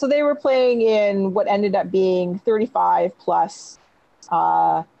 So they were playing in what ended up being 35 plus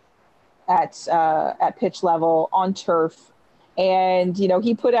at pitch level on turf. And,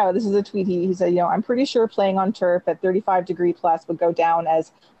 he put out, this is a tweet, he said, I'm pretty sure playing on turf at 35 degree plus would go down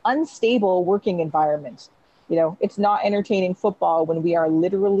as unstable working environment. It's not entertaining football when we are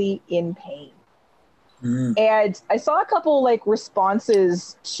literally in pain. And I saw a couple like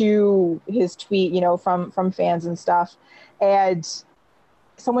responses to his tweet, from fans and stuff. And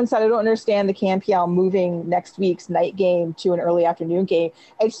someone said, I don't understand the CanPL moving next week's night game to an early afternoon game.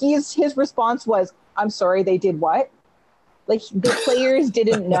 And his response was, I'm sorry, they did what? Like the players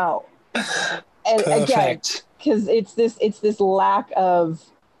didn't know. And again, because it's this lack of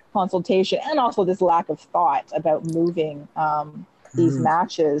consultation and also this lack of thought about moving these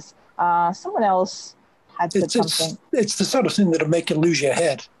matches. Someone else had said something. It's the sort of thing that'll make you lose your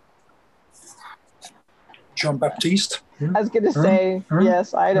head. Jean-Baptiste. I was going to say,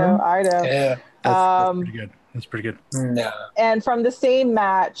 yes, I know. Yeah, that's pretty good. That's pretty good. No. And from the same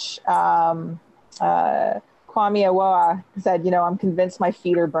match, Kwame Awoa said, I'm convinced my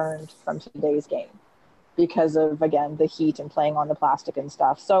feet are burned from today's game because of, again, the heat and playing on the plastic and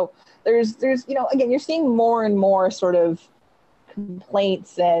stuff. So there's again, you're seeing more and more sort of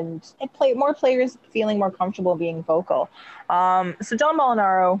complaints and more players feeling more comfortable being vocal. So John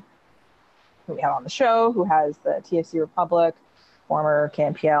Molinaro, who we have on the show, who has the TFC Republic, former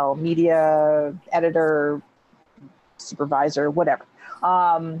CanPL media editor, supervisor, whatever,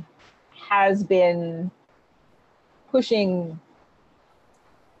 has been pushing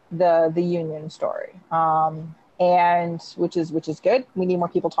the union story, and which is good. We need more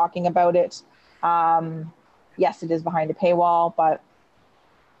people talking about it. Yes, it is behind a paywall, but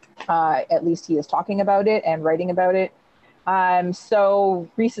at least he is talking about it and writing about it. So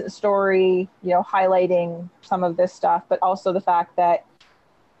recent story, highlighting some of this stuff, but also the fact that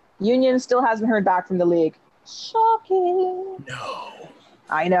union still hasn't heard back from the league. Shocking. No.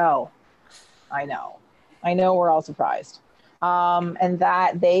 I know. We're all surprised. And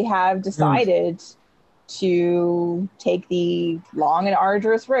that they have decided to take the long and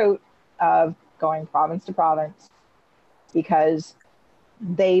arduous route of going province to province because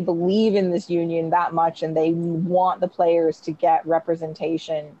they believe in this union that much and they want the players to get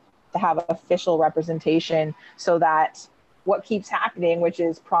representation, to have official representation, so that what keeps happening, which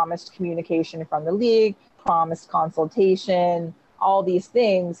is promised communication from the league, promised consultation, all these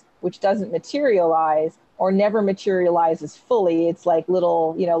things, which doesn't materialize or never materializes fully. It's like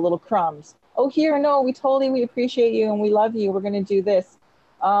little crumbs. Oh, here, no, we appreciate you and we love you. We're going to do this.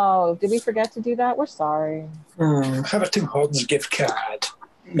 Oh, did we forget to do that? We're sorry. Have a Tim Hortons gift card.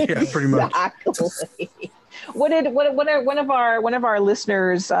 Yeah, pretty much. Exactly. One of our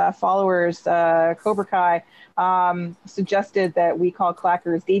listeners, followers, Cobra Kai, suggested that we call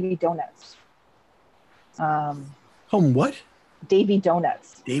clackers Davy Donuts. Home what? Davy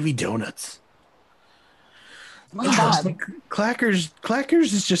Donuts. Davy Donuts. Not bad.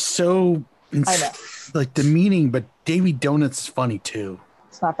 Clackers is just so I know. like demeaning, but Davy Donuts is funny too.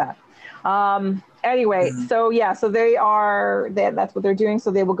 It's not bad. Anyway, so that's what they're doing. So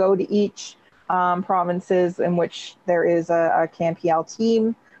they will go to each provinces in which there is a CanPL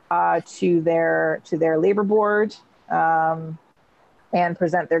team to their labor board and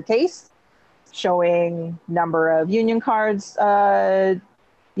present their case, showing number of union cards signed,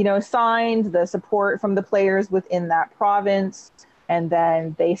 the support from the players within that province, and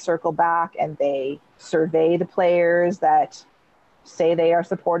then they circle back and they survey the players that say they are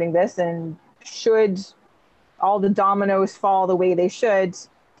supporting this, and should all the dominoes fall the way they should,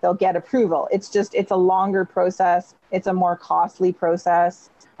 they'll get approval. It's a longer process. It's a more costly process.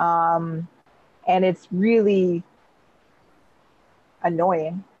 And it's really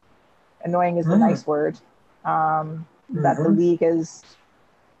annoying. Annoying is the nice word. That the league is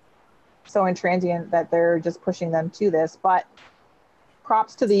so intransient that they're just pushing them to this. But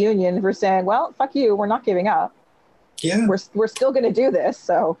props to the union for saying, well, fuck you, we're not giving up. Yeah. We're still going to do this,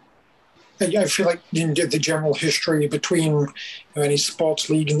 so... I feel like the general history between any sports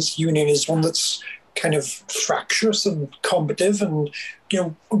league and union is one that's kind of fractious and combative, and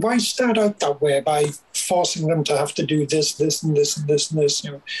why start out that way by forcing them to have to do this, and this, and this, and this?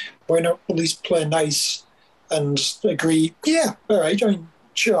 Why not at least play nice and agree? Yeah, all right. I mean,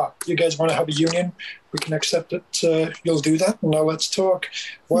 sure, you guys want to have a union? We can accept that you'll do that, and now let's talk.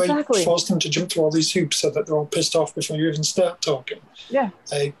 Why force them to jump through all these hoops so that they're all pissed off before you even start talking? Yeah.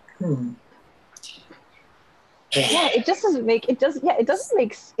 Yeah, it doesn't make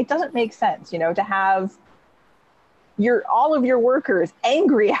sense, to have all of your workers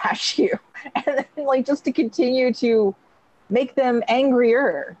angry at you, and then just to continue to make them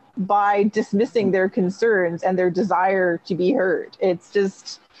angrier by dismissing their concerns and their desire to be heard. It's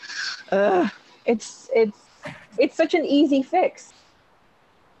just it's such an easy fix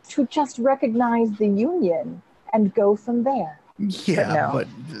to just recognize the union and go from there. Yeah, but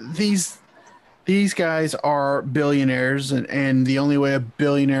these guys are billionaires, and the only way a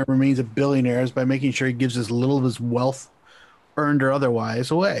billionaire remains a billionaire is by making sure he gives as little of his wealth, earned or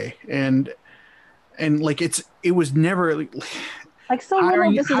otherwise, away. And it was never so little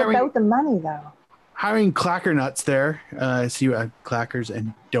of this is about the money, though. Hiring clacker nuts there. See you at clackers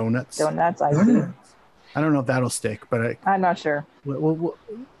and donuts. Donuts, I see. I don't know if that'll stick, but I'm not sure. We'll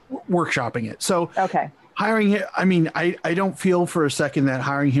workshopping it. So okay. Hiring him, I mean, I don't feel for a second that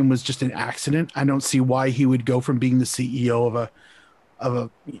hiring him was just an accident. I don't see why he would go from being the CEO of a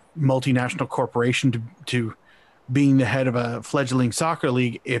multinational corporation to being the head of a fledgling soccer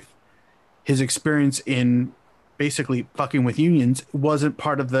league if his experience in basically fucking with unions wasn't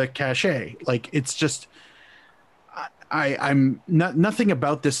part of the cachet. It's just, I'm not, nothing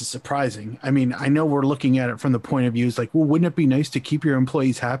about this is surprising. I mean, I know we're looking at it from the point of view is well, wouldn't it be nice to keep your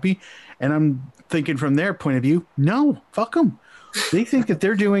employees happy? And I'm thinking from their point of view, no, fuck them. They think that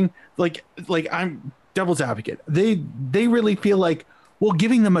they're doing like I'm devil's advocate. They really feel like, well,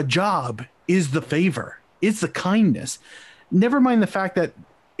 giving them a job is the favor, is the kindness. Never mind the fact that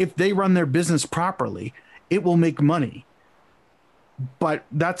if they run their business properly, it will make money. But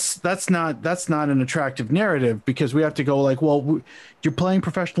that's not an attractive narrative, because we have to go well, you're playing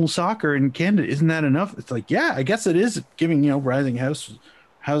professional soccer in Canada, isn't that enough? It's yeah, I guess it is, giving rising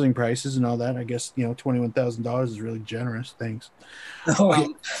housing prices and all that. I guess $21,000 is really generous. Thanks.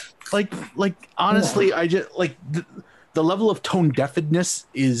 Honestly, I just the level of tone deafness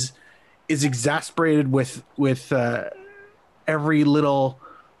is exasperated with every little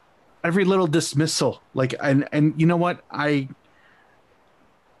dismissal. And you know what,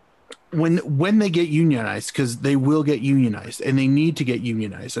 when they get unionized, because they will get unionized and they need to get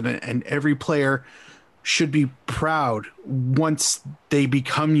unionized, and every player should be proud once they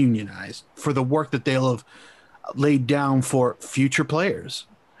become unionized for the work that they'll have laid down for future players.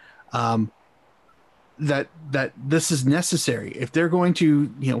 That this is necessary. If they're going to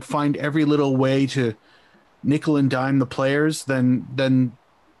find every little way to nickel and dime the players, then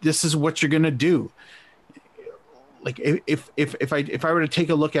this is what you're going to do. If I were to take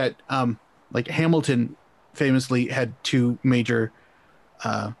a look at Hamilton famously had two major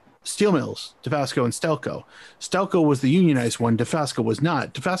steel mills, Dofasco and Stelco. Stelco was the unionized one. Dofasco was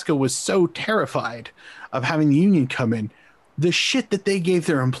not. Dofasco was so terrified of having the union come in. The shit that they gave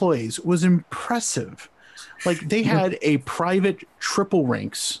their employees was impressive. They had a private triple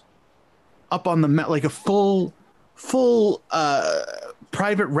rinks up on the a full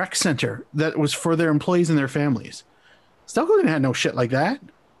private rec center that was for their employees and their families. Stelco didn't have no shit like that.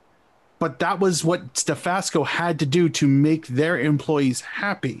 but that was what Stefasco had to do to make their employees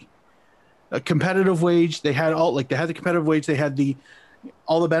happy. A competitive wage, they had the competitive wage, they had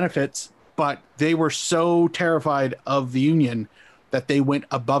all the benefits, but they were so terrified of the union that they went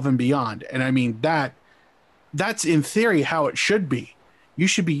above and beyond. And I mean, that's in theory how it should be. You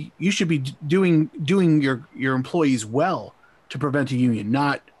should be doing your employees well to prevent a union,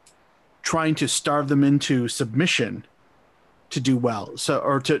 not trying to starve them into submission to do well,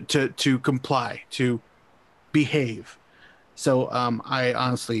 or to comply, to behave. So I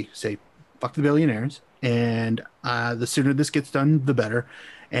honestly say fuck the billionaires, and the sooner this gets done, the better.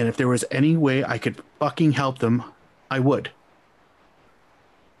 And if there was any way I could fucking help them, I would.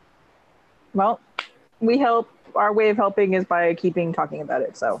 Well, we help. Our way of helping is by keeping talking about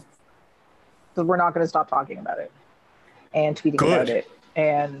it. So we're not going to stop talking about it and tweeting about it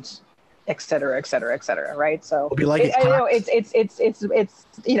and et cetera, et cetera, et cetera. Right. So we'll be like, I know it's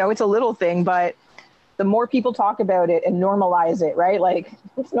it's a little thing, but the more people talk about it and normalize it, right? Like,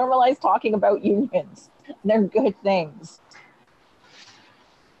 let's normalize talking about unions. They're good things.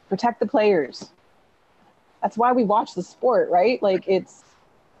 Protect the players. That's why we watch the sport, right? Like, it's,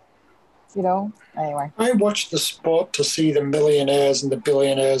 anyway. I watch the sport to see the millionaires and the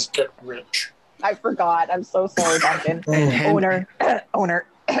billionaires get rich. I forgot. I'm so sorry, Duncan. Owner.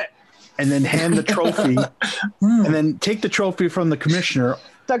 And then hand the trophy, and then take the trophy from the commissioner.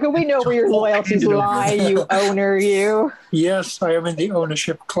 Duncan, we know where your loyalties lie, you owner, you. Yes, I am in the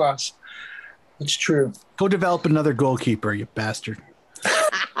ownership class. It's true. Go develop another goalkeeper, you bastard.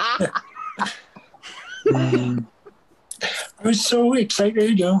 I was so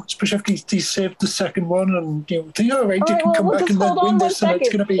excited, especially after he saved the second one, and think, all right, you can come back and then win this, and it's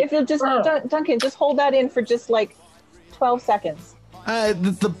going to be. If you'll just, Duncan, just hold that in for just like 12 seconds.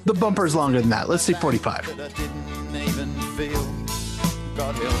 The bumper's longer than that. Let's say 45. I didn't even feel,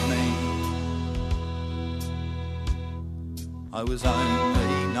 God help me. I was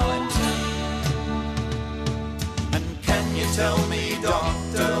only 19. And can you tell me,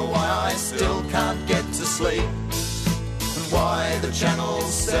 doctor, why I still can't get to sleep? And why the Channel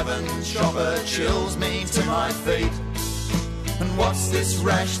 7 shopper chills me to my feet? And what's this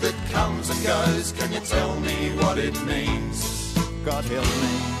rash that comes and goes? Can you tell me what it means? God help me.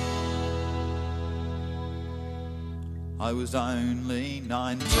 I was only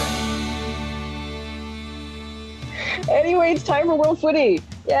 19. Anyway, it's time for World Footy.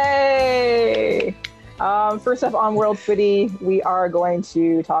 Yay! First up on World Footy, we are going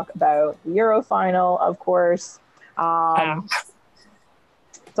to talk about the Euro final, of course.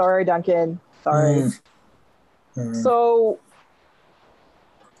 Sorry, Duncan. Sorry. So,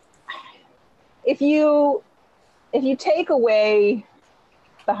 if you take away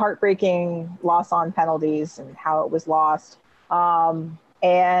the heartbreaking loss on penalties and how it was lost,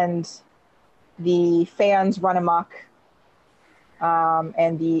 and the fans run amok,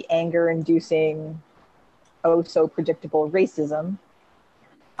 and the anger-inducing, oh so predictable racism,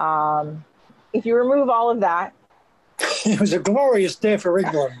 if you remove all of that, it was a glorious day for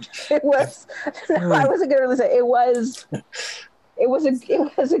England. It was. I wasn't going to say it was. It was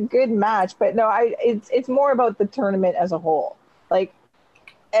a good match, but no, it's more about the tournament as a whole. Like,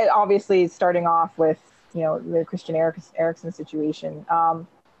 it obviously starting off with the Christian Eriksen situation.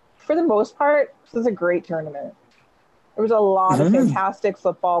 For the most part, this was a great tournament. There was a lot of fantastic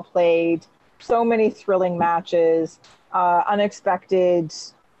football played, so many thrilling matches, unexpected,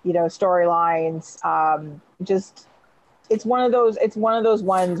 storylines. Just it's one of those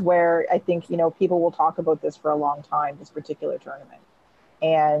ones where I think people will talk about this for a long time, this particular tournament,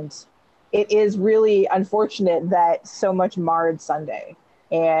 and it is really unfortunate that so much marred Sunday,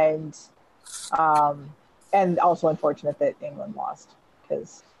 and also unfortunate that England lost,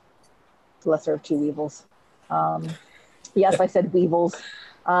 because lesser of two evils. Yes, I said weevils,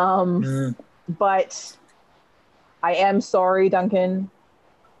 but I am sorry, Duncan.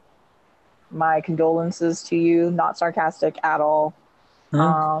 My condolences to you. Not sarcastic at all.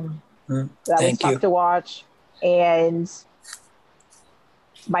 That was tough to watch, and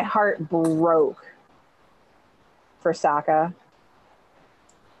my heart broke for Saka.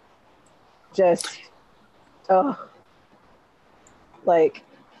 Just, like,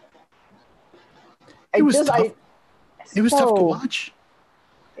 it was tough. It was tough to watch.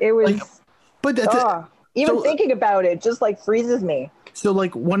 It was, but even thinking about it just like freezes me. So,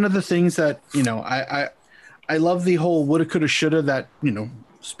 like, one of the things that, I love the whole woulda, coulda, shoulda that,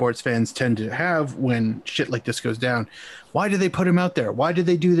 sports fans tend to have when shit like this goes down. Why did they put him out there? Why did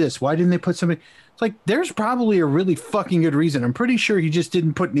they do this? Why didn't they put somebody? It's like, there's probably a really fucking good reason. I'm pretty sure he just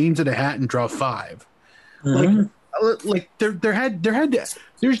didn't put names in a hat and draw 5. Like, like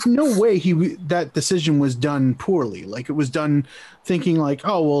there's no way that decision was done poorly. Like it was done thinking like,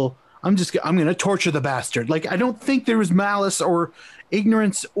 oh well, I'm going to torture the bastard. Like I don't think there was malice or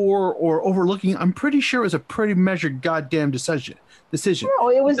ignorance or overlooking. I'm pretty sure it was a pretty measured goddamn decision. No,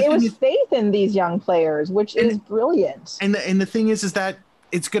 it was faith in these young players, which is brilliant. And the thing is that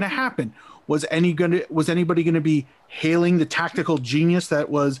it's going to happen. Was anybody going to be hailing the tactical genius that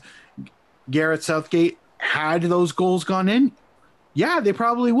was Garrett Southgate? Had those goals gone in? Yeah, they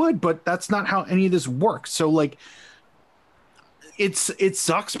probably would, but that's not how any of this works. So like it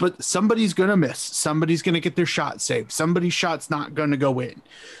sucks, but somebody's going to miss. Somebody's going to get their shot saved. Somebody's shot's not going to go in.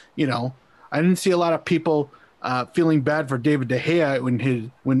 You know, I didn't see a lot of people feeling bad for David De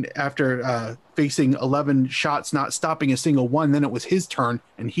Gea when after facing 11 shots, not stopping a single one, then it was his turn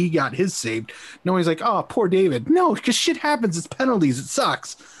and he got his saved. No, he's like, oh, poor David. No, because shit happens. It's penalties. It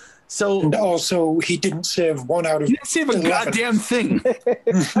sucks. So and also he didn't save one out of. He didn't save a 11. Goddamn thing.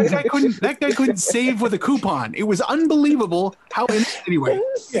 that guy couldn't save with a coupon. It was unbelievable. How anyway?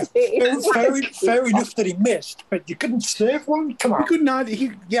 Yeah, fair enough that he missed, but you couldn't save one. Come on, he could not. He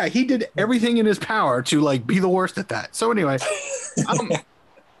did everything in his power to like be the worst at that. So anyway,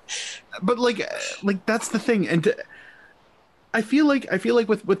 but like that's the thing, and I feel like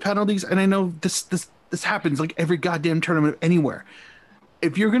with penalties, and I know this happens like every goddamn tournament anywhere.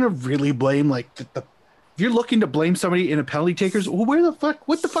 If you're gonna really blame like if you're looking to blame somebody in a penalty takers, well,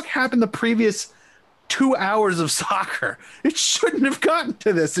 what the fuck happened the previous 2 hours of soccer? It shouldn't have gotten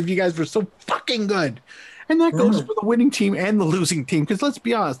to this if you guys were so fucking good. And that goes for the winning team and the losing team, because let's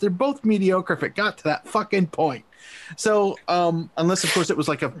be honest, they're both mediocre if it got to that fucking point. So unless of course it was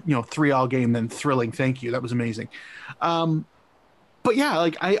like a 3-all game, then thrilling. Thank you, that was amazing. But yeah,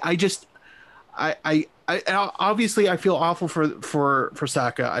 like I obviously I feel awful for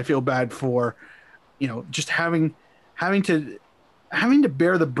Saka. I feel bad for, just having to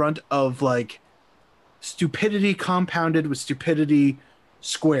bear the brunt of like stupidity compounded with stupidity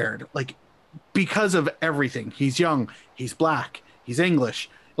squared, like because of everything. He's young, he's black, he's English,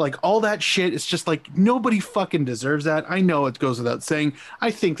 like all that shit. It's just like nobody fucking deserves that. I know it goes without saying.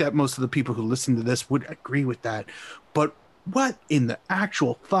 I think that most of the people who listen to this would agree with that, but what in the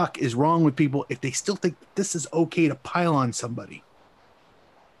actual fuck is wrong with people if they still think this is okay to pile on somebody?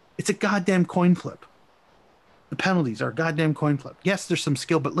 It's a goddamn coin flip. The penalties are a goddamn coin flip. Yes, there's some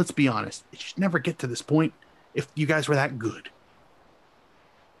skill, but let's be honest. It should never get to this point if you guys were that good.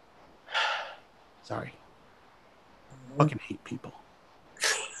 Sorry. I fucking hate people.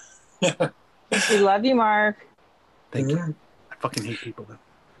 We love you, Mark. Thank you. I fucking hate people, though.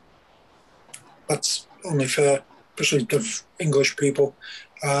 That's only fair. Especially of English people.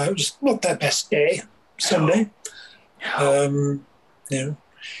 It was not their best day, Sunday. You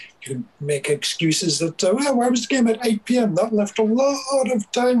can make excuses that, why was the game at 8 p.m? That left a lot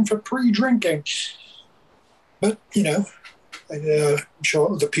of time for pre-drinking. But, I'm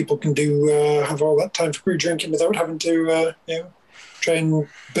sure other people can have all that time for pre-drinking without having to, try and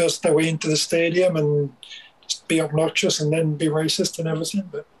burst their way into the stadium and just be obnoxious and then be racist and everything.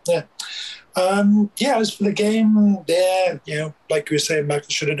 But, yeah. As for the game, like you were saying, Mac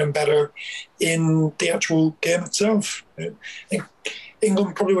should have done better in the actual game itself. I think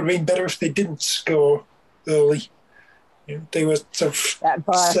England probably would have been better if they didn't score early. They were sort of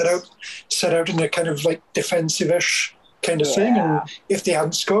set out in a kind of like defensive-ish kind of thing, and if they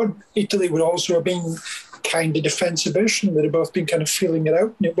hadn't scored, Italy would also have been kind of defensive-ish, and they'd have both been kind of feeling it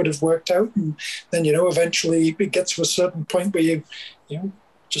out, and it would have worked out. And then eventually it gets to a certain point where you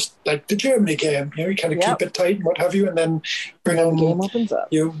just like the Germany game, you kind of keep it tight and what have you, and then bring on the game opens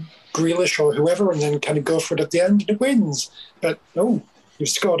up. Grealish or whoever, and then kind of go for it at the end and it wins. But no, you've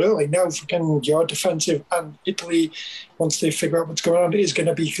scored early. Now your defensive and Italy, once they figure out what's going on, is going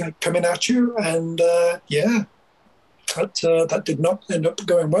to be like coming at you, and that did not end up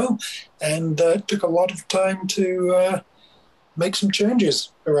going well, and it took a lot of time to make some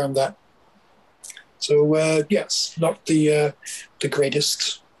changes around that. So yes, not the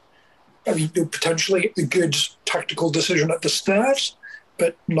greatest. I mean, potentially a good tactical decision at the start,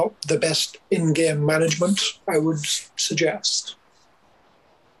 but not the best in-game management, I would suggest,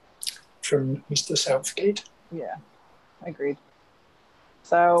 from Mr. Southgate. Yeah, agreed.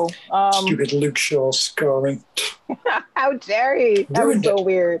 So stupid Luke Shaw scoring. How dare he? That was so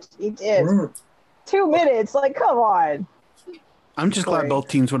weird. He did. 2 minutes. Like, come on. I'm just glad both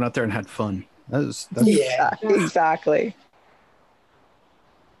teams went out there and had fun. That's exactly.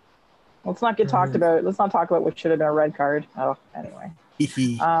 Let's not get talked about. Let's not talk about what should have been a red card. Oh, anyway.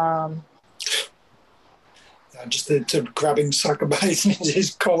 just the grabbing Saka by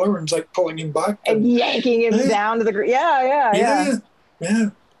his collar and like pulling him back and yanking him down to the ground. Yeah.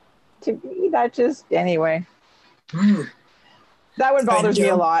 To me, that just anyway. That one bothers me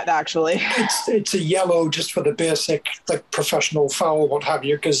a lot, actually. It's a yellow just for the basic, like, professional foul, what have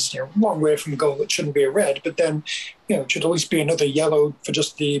you, because, long way from goal, it shouldn't be a red. But then, it should at least be another yellow for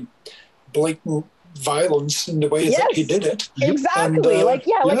just the blatant violence in the way that he did it. Exactly. And,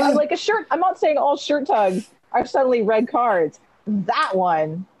 like a shirt. I'm not saying all shirt tugs are suddenly red cards. That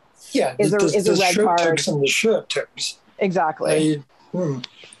one is a red shirt card. tugs and the shirt tugs. Exactly.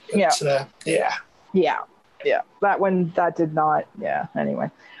 Yeah, that one, that did not. Yeah. Anyway,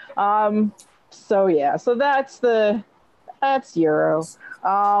 so that's Euro.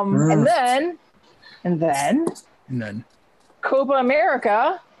 And then Copa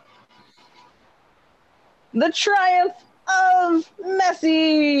America, the triumph of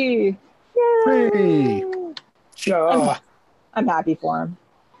Messi. Yay! Sure. I'm happy for him.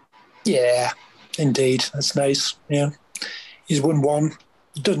 Yeah, indeed. That's nice. Yeah, he's won one.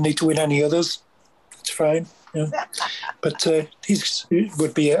 Doesn't need to win any others. It's fine. Yeah. But it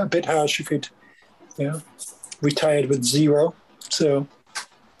would be a bit harsh if he'd retired with 0. So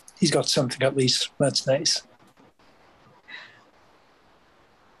he's got something at least. That's nice.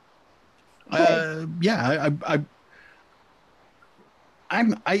 I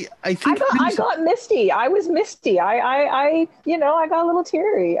think I got misty. I was misty. I got a little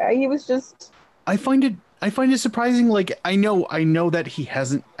teary. He was just. I find it surprising. Like, I know that he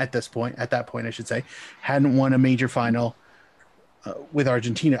hasn't at that point, I should say, hadn't won a major final with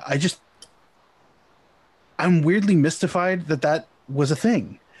Argentina. I'm weirdly mystified that was a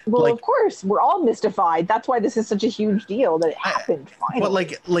thing. Well, of course, we're all mystified. That's why this is such a huge deal that it happened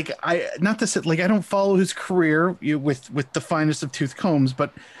finally. But I don't follow his career with the finest of tooth combs,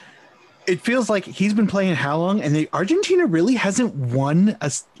 but it feels like he's been playing how long, and Argentina really hasn't won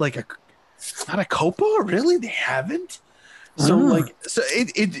not a Copa, really? They haven't. So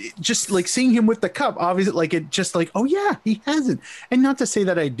it just like seeing him with the cup, obviously, oh yeah, he hasn't. And not to say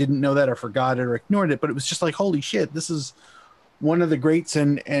that I didn't know that or forgot it or ignored it, but it was just like, holy shit, this is one of the greats,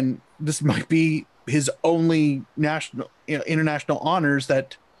 and this might be his only international honors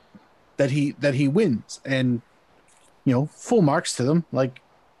that he wins, and full marks to them. Like,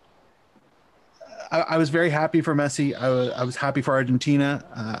 I was very happy for Messi. I was happy for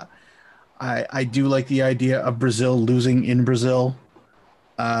Argentina. I do like the idea of Brazil losing in Brazil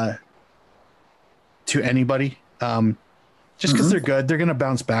to anybody. Just because they're good, they're going to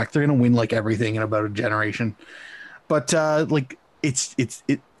bounce back. They're going to win like everything in about a generation. But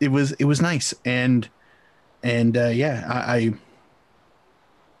it was nice, and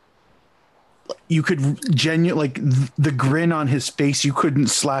you could the grin on his face. You couldn't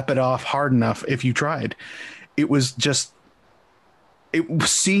slap it off hard enough if you tried. It was just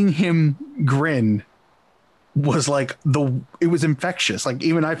seeing him grin was like it was infectious. Like,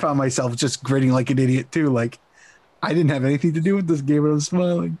 even I found myself just grinning like an idiot too. Like, I didn't have anything to do with this game, but I was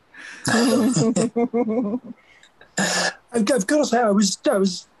smiling. I've got to say, I was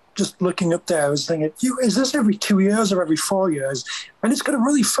just looking up there. I was thinking, is this every 2 years or every 4 years? And it's got a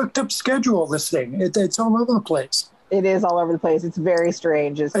really fucked up schedule, this thing. It's all over the place. It is all over the place. It's very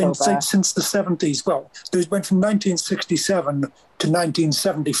strange. Since the 70s. Well, it went from 1967 to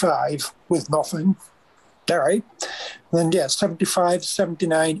 1975 with nothing. All right. And then, 75,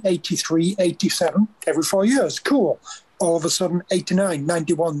 79, 83, 87, every 4 years. Cool. All of a sudden, 89,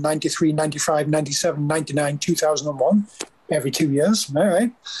 91, 93, 95, 97, 99, 2001, every 2 years. All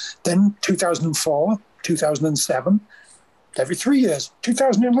right. Then 2004, 2007, every 3 years.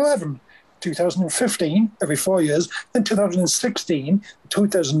 2011, 2015, every 4 years. Then 2016,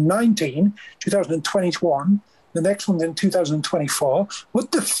 2019, 2021, the next one then 2024.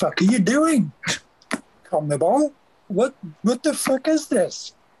 What the fuck are you doing? CONMEBOL? What the fuck is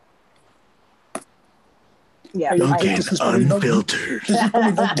this? Yeah, this is unfiltered. This is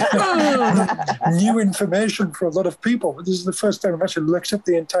probably not new information for a lot of people. But this is the first time I've actually looked up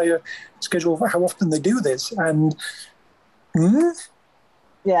the entire schedule of how often they do this, and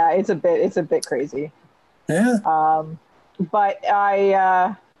yeah, it's a bit crazy. Yeah. But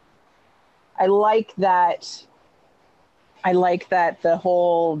I like that. I like that the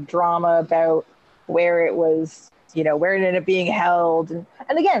whole drama about where it was, where it ended up being held.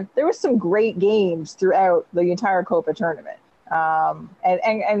 And again, there was some great games throughout the entire Copa tournament.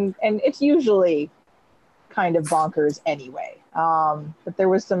 And it's usually kind of bonkers anyway. But there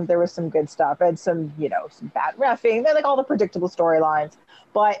was some good stuff, and some bad reffing, like all the predictable storylines.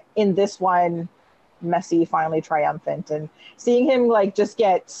 But in this one, Messi finally triumphant, and seeing him just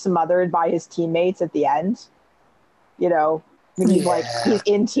get smothered by his teammates at the end, maybe he's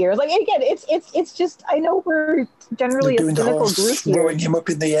in tears. Like again, it's just, I know we're generally They're doing a cynical the group horse here. throwing him up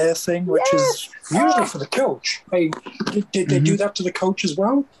in the air thing, which is usually for the coach. Hey, did they do that to the coach as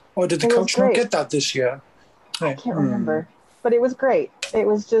well, or did the coach not get that this year? I can't remember, but it was great. It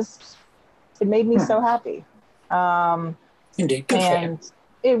was just, it made me so happy. Indeed, good for him.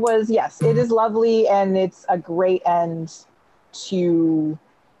 It was, yes, it is lovely, and it's a great end to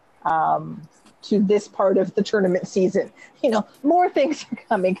this part of the tournament season. More things are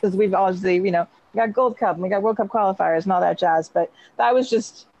coming because we've obviously, we got Gold Cup and we got World Cup qualifiers and all that jazz. But that was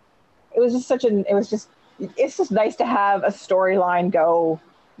just, it's just nice to have a storyline go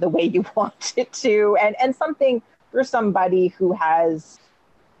the way you want it to, and something for somebody who has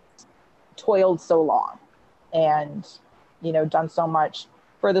toiled so long and, done so much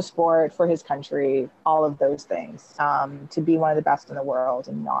for the sport, for his country, all of those things, to be one of the best in the world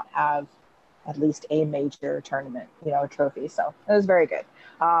and not have at least a major tournament, trophy. So it was very good.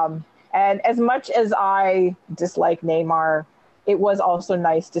 And as much as I dislike Neymar, it was also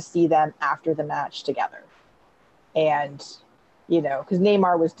nice to see them after the match together. And, because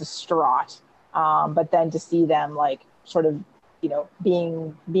Neymar was distraught, but then to see them sort of,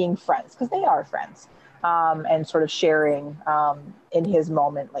 being friends, because they are friends, and sort of sharing in his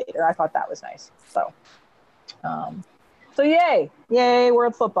moment later. I thought that was nice. So yay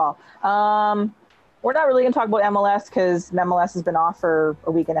world football. We're not really going to talk about MLS because MLS has been off for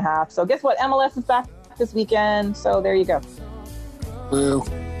a week and a half. So guess what? MLS is back this weekend. So there you go. Woo.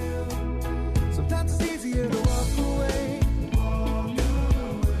 Sometimes it's easier to walk away.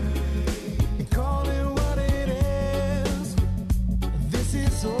 And call it what it is. This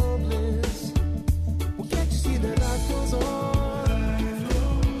is hopeless. Well, can't you see that life goes on?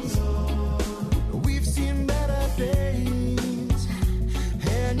 We've seen better days,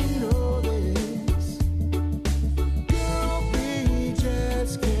 and you know this. Girl, we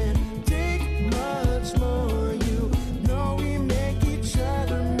just can't take much more. You know we make each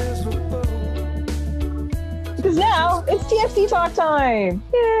other miserable. Because now it's TFC talk time.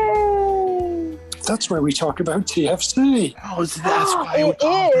 Yay! That's where we talk about TFC. Oh, so that's why It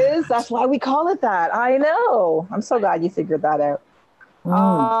is. That's why we call it that. I know. I'm so glad you figured that out.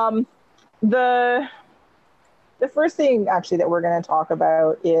 The first thing actually that we're going to talk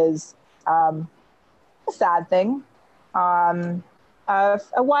about is a sad thing. A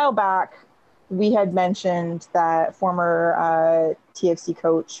while back, we had mentioned that former TFC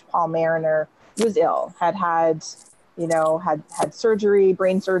coach Paul Mariner was ill, had surgery,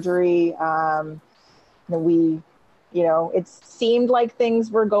 brain surgery. It seemed like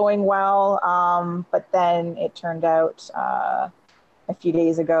things were going well, but then it turned out a few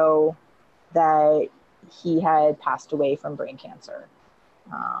days ago that he had passed away from brain cancer.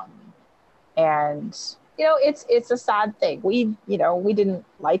 And it's a sad thing. We didn't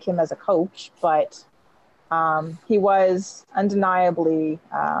like him as a coach, but he was undeniably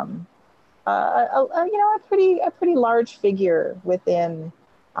a pretty large figure within,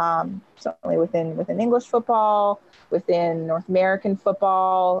 certainly within English football, within North American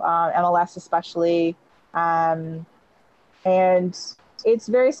football, MLS especially, and it's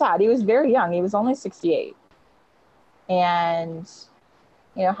very sad. He was very young. He was only 68, and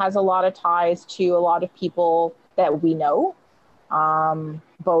has a lot of ties to a lot of people that we know,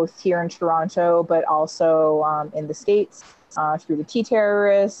 both here in Toronto, but also in the States, through the Tea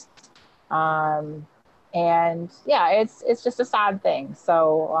terrorists. And yeah, it's just a sad thing.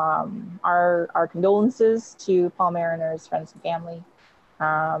 So our condolences to Paul Mariner's friends and family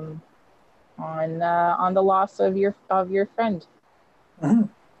on the loss of your friend. Mm-hmm.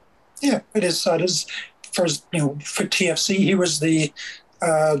 Yeah, it is sad. For TFC, he was the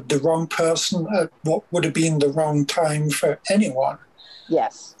wrong person at what would have been the wrong time for anyone.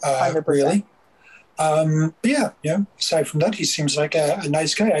 Yes, 100%. Really. Yeah. Aside from that, he seems like a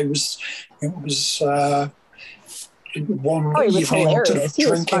nice guy. He was one evening hilarious. sort of He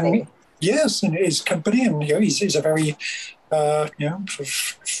was drinking. funny. Yes, in his company, and he's a very sort of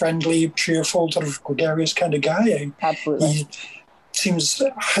friendly, cheerful, sort of gregarious kind of guy. Absolutely. He seems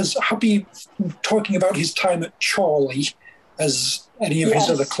as happy talking about his time at Chorley as any of his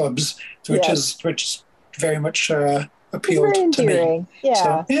other clubs, which is very much appealed to me.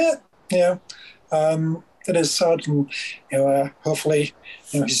 Yeah. So, yeah. It is sad, and hopefully,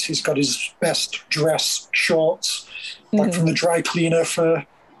 he's got his best dress shorts back from the dry cleaner for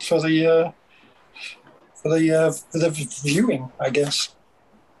the viewing, I guess.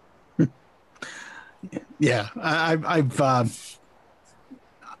 Yeah, I've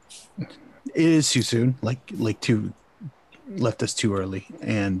it is too soon. Left us too early,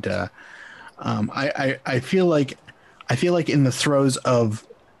 and I feel like I feel like in the throes of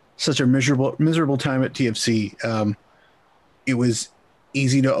such a miserable time at TFC, it was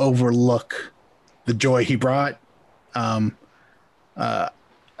easy to overlook the joy he brought. I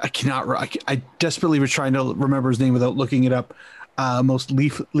desperately was trying to remember his name without looking it up. Most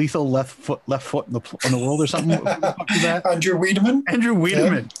lethal left foot in the world or something. That? Andrew Wiedemann.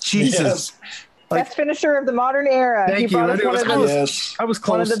 Yeah. Jesus. Yes. Best finisher of the modern era. Thank you. I was close.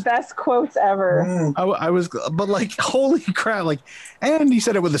 One of the best quotes ever. I was, but like, holy crap! Like, and he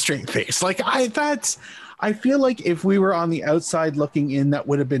said it with a straight face. Like, I feel like if we were on the outside looking in, that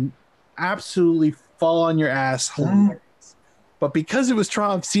would have been absolutely fall on your ass. But because it was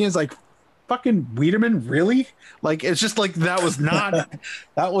Trump, seeing as like, fucking Wiedemann, really? Like, it's just like that was not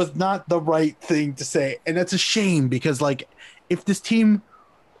the right thing to say, and that's a shame because like, if this team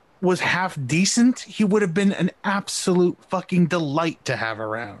was half decent, he would have been an absolute fucking delight to have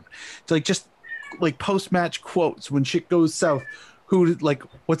around. It's like just like post-match quotes when shit goes south. Who like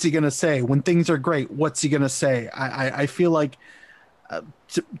what's he gonna say when things are great? What's he gonna say? I feel like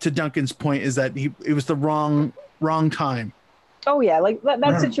to Duncan's point is that it was the wrong time. Oh yeah, like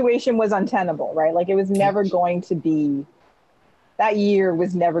that situation was untenable, right? Like it was never going to be. That year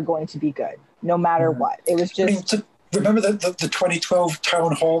was never going to be good, no matter what. It was just. Remember the 2012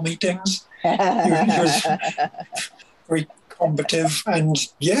 town hall meetings? He was very combative and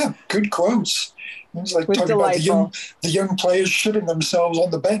good quotes. It was like talking delightful. about the young players shitting themselves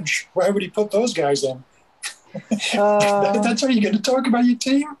on the bench. Why would he put those guys in? That's how you're going to talk about your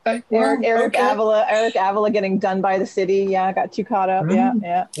team? Like, Eric Avila getting done by the city. Yeah, got too caught up.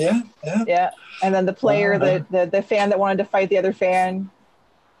 Yeah. And then the player, the fan that wanted to fight the other fan.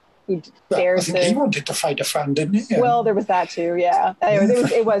 He wanted to fight a fan, didn't he? Well, there was that too. Yeah.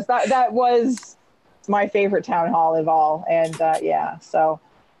 Anyways, that was my favorite town hall of all, and So,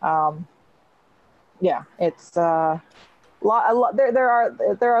 it's a lot. There are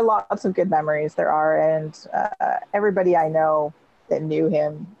lots of good memories. There are, and everybody I know that knew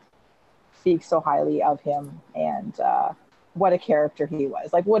him speaks so highly of him, and what a character he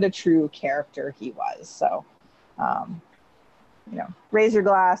was. Like what a true character he was. So. Raise your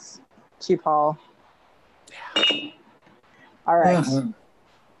glass to Paul. Yeah. All right.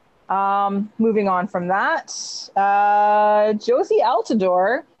 Moving on from that, Jozy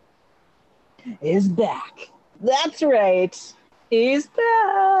Altidore is back. That's right. He's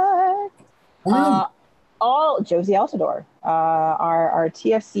back. Jozy Altidore, our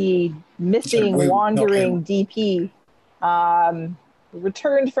TFC missing, wandering DP,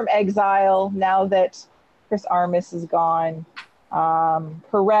 returned from exile now that Chris Armas is gone.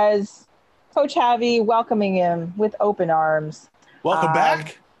 Perez, Coach Javi welcoming him with open arms. Welcome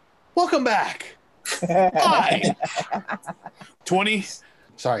back. Hi. 20.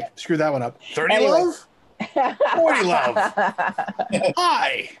 Sorry, screw that one up. 30 Anyway. love? 40 love.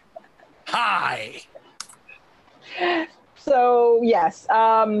 Hi. So, yes,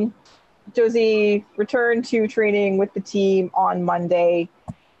 Jozy returned to training with the team on Monday.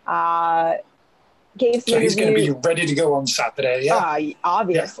 He's going to be ready to go on Saturday. Yeah,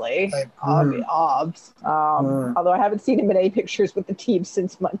 obviously. Although I haven't seen him in any pictures with the team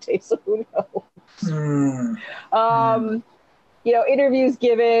since Monday, so who knows? Interviews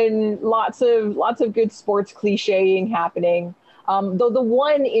given, lots of good sports clichéing happening. Though the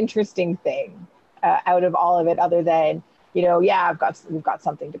one interesting thing out of all of it, other than we've got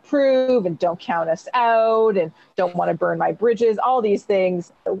something to prove and don't count us out and don't want to burn my bridges, all these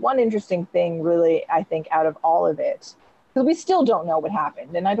things. The one interesting thing really, I think, out of all of it, because we still don't know what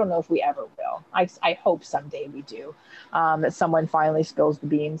happened, and I don't know if we ever will. I hope someday we do, that someone finally spills the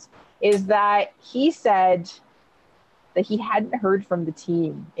beans, is that he said that he hadn't heard from the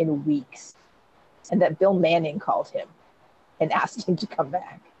team in weeks and that Bill Manning called him and asked him to come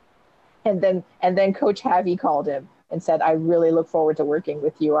back. And then Coach Javi called him and said, I really look forward to working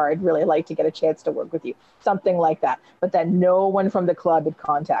with you, or I'd really like to get a chance to work with you, something like that. But that no one from the club had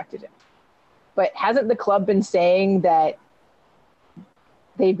contacted him. But hasn't the club been saying that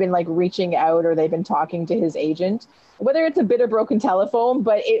they've been like reaching out or they've been talking to his agent? Whether it's a bit of broken telephone,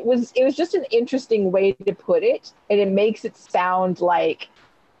 but it was just an interesting way to put it. And it makes it sound like,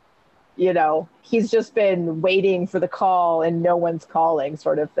 he's just been waiting for the call and no one's calling,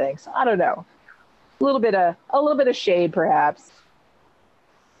 sort of thing. So I don't know. A little bit of shade, perhaps.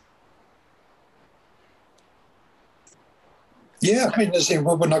 Yeah, I mean,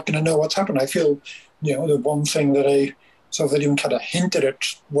 we're not going to know what's happened. I feel, the one thing that I sort of even kind of hinted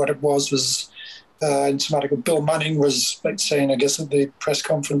at what it was in some article, Bill Manning was like saying, I guess, at the press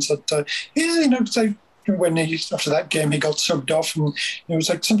conference that, because I when after that game he got subbed off, and it was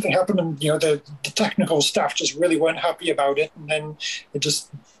like something happened, and the technical staff just really weren't happy about it, and then it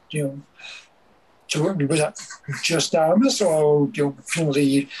just so was that just Armas, or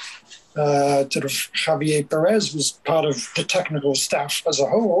the sort of Javier Perez was part of the technical staff as a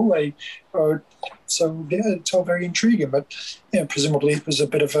whole. So it's all very intriguing, but presumably it was a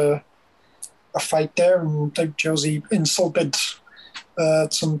bit of a fight there, and Jozy insulted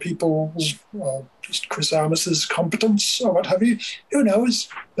some people's, just Chris Armas's competence or what have you. Who knows?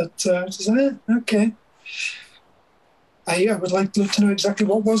 But okay. I would like to know exactly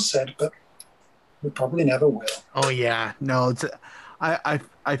what was said, but we probably never will. Oh yeah, no. It's I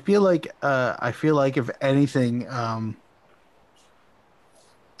feel like if anything, I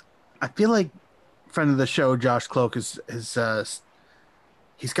feel like friend of the show Josh Cloak is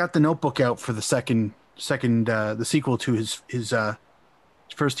he's got the notebook out for the the sequel to his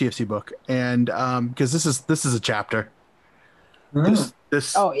first TFC book, and because this is a chapter.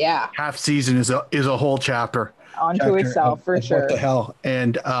 This oh yeah, half season is a whole chapter onto itself for sure. What the hell?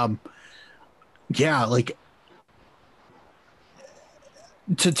 And yeah, like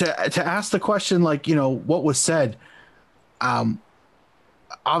to ask the question, like, what was said,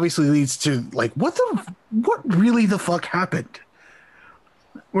 obviously leads to like, what really the fuck happened?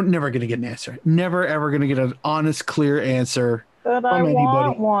 We're never going to get an answer. Never, ever going to get an honest, clear answer but from anybody.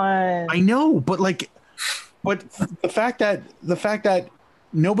 Want one. I know, but the fact that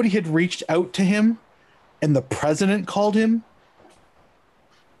nobody had reached out to him and the president called him.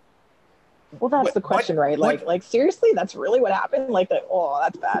 Well, that's the question, right? Like seriously, that's really what happened?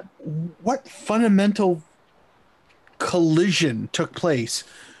 That's bad. What fundamental collision took place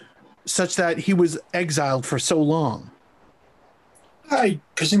such that he was exiled for so long?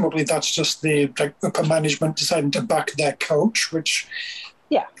 Presumably that's just the upper management deciding to back their coach, which,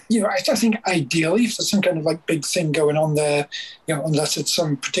 yeah, I think ideally if there's some kind of big thing going on there, unless it's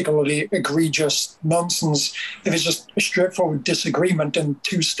some particularly egregious nonsense, if it's just a straightforward disagreement and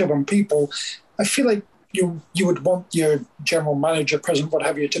two stubborn people, I feel like you would want your general manager, president, what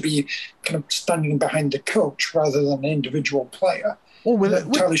have you, to be kind of standing behind the coach rather than an individual player. I'm not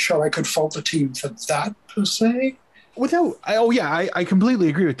entirely sure I could fault the team for that per se. I completely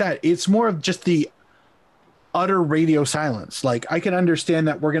agree with that. It's more of just the utter radio silence. Like, I can understand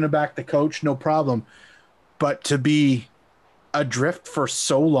that we're going to back the coach, no problem, but to be adrift for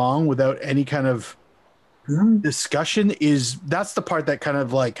so long without any kind of discussion that's the part that kind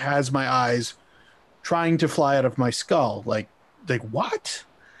of has my eyes trying to fly out of my skull. Like what?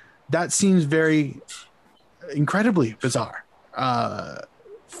 That seems very incredibly bizarre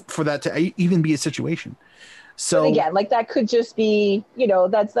for that to even be a situation. So but again, that could just be,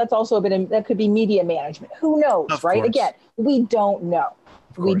 that's also a bit of, that could be media management. Who knows, right? Course. Again, we don't know.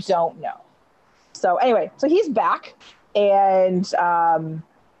 We don't know. So anyway, so he's back, and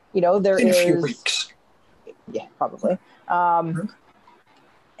there in is a few weeks. Yeah, probably.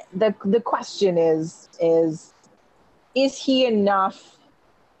 The question is he enough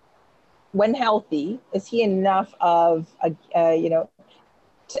when healthy? Is he enough of a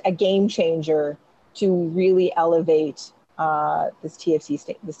game changer to really elevate this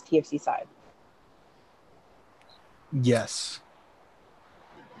TFC side? Yes,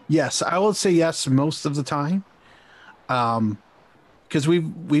 I will say yes most of the time, because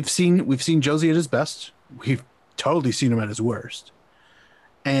we've seen Jozy at his best. We've totally seen him at his worst,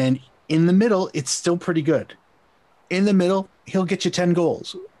 and in the middle, it's still pretty good. In the middle, he'll get you 10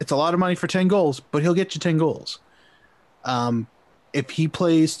 goals. It's a lot of money for 10 goals, but he'll get you 10 goals. If he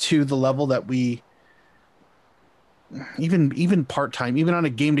plays to the level that we even part-time, even on a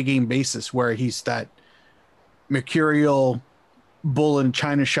game-to-game basis, where he's that mercurial bull in a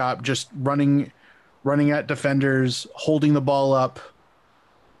china shop, just running at defenders, holding the ball up,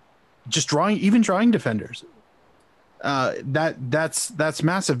 just drawing defenders. That's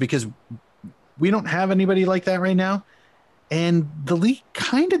massive, because we don't have anybody like that right now, and the league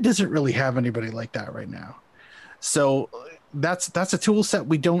kind of doesn't really have anybody like that right now. So that's a tool set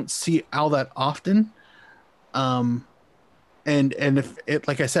we don't see all that often. And if it,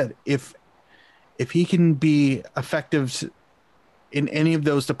 like I said, if he can be effective in any of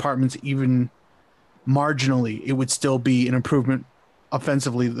those departments, even marginally, it would still be an improvement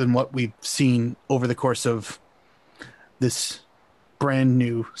offensively than what we've seen over the course of this brand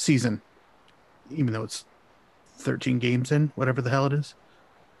new season, even though it's 13 games in, whatever the hell it is.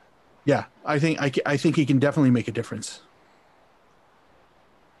 Yeah, I think he can definitely make a difference.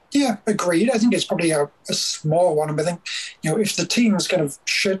 Yeah, agreed. I think it's probably a small one. I think, if the team's kind of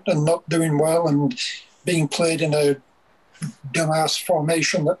shit and not doing well and being played in a dumbass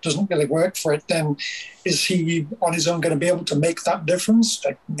formation that doesn't really work for it, then is he on his own going to be able to make that difference?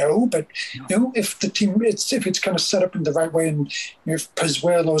 Like, no, but if the team, if it's kind of set up in the right way, and if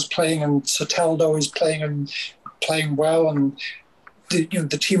Pizzuelo's playing and Soteldo is playing and playing well, and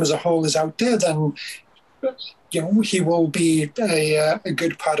the team as a whole is out there, then he will be a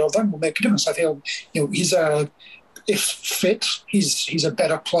good part of them. Will make a difference. I feel he's if fit, he's a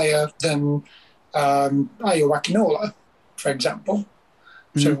better player than Ayo Akinola, for example.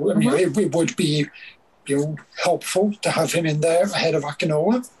 So I mean, it would be helpful to have him in there ahead of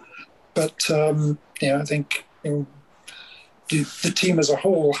Akinola, but I think the team as a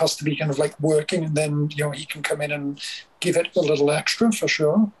whole has to be kind of like working, and then he can come in and give it a little extra for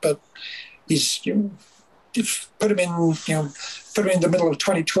sure. But he's if put him in the middle of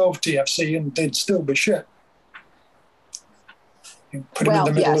 2012 TFC and they'd still be shit. Put him in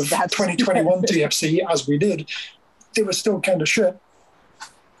the middle of 2021 TFC, as we did, they were still kind of shit.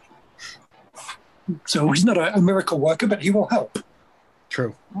 So he's not a miracle worker, but he will help.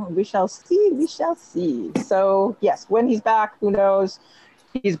 True. Oh, we shall see. We shall see. So, yes, when he's back, who knows?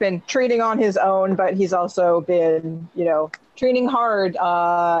 He's been training on his own, but he's also been, training hard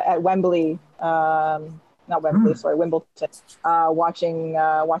at Wembley. Not Wembley, sorry, Wimbledon.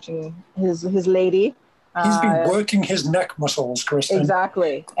 Watching his lady. He's been working his neck muscles, Kristin.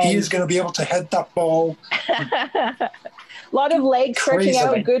 Exactly. He is going to be able to head that ball. A lot of leg stretching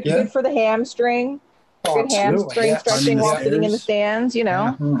out, good for the hamstring. Good hamstring stretching while sitting in the stands,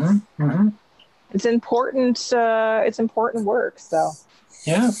 Yeah. Mm-hmm. Mm-hmm. It's important. It's important work. So.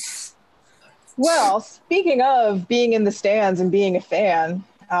 Yeah. Well, speaking of being in the stands and being a fan,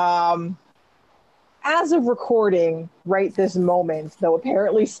 as of recording right this moment, though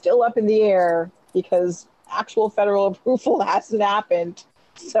apparently still up in the air because actual federal approval hasn't happened,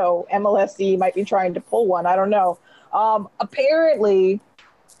 so MLSE might be trying to pull one. I don't know. Apparently,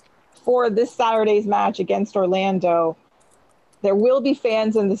 for this Saturday's match against Orlando, there will be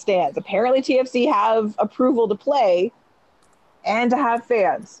fans in the stands. Apparently, TFC have approval to play and to have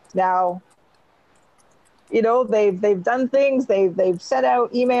fans. Now, they've done things. They've sent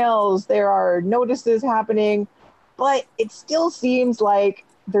out emails. There are notices happening, but it still seems like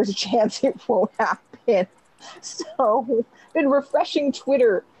there's a chance it won't happen. So, been refreshing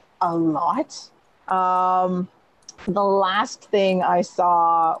Twitter a lot. The last thing I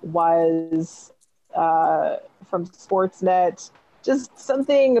saw was from Sportsnet, just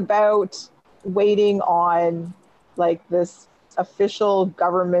something about waiting on like this official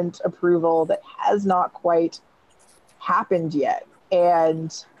government approval that has not quite happened yet.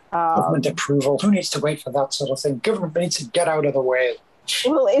 And government approval, who needs to wait for that sort of thing? Government needs to get out of the way.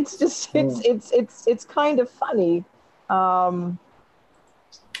 Well, it's just it's kind of funny. Bill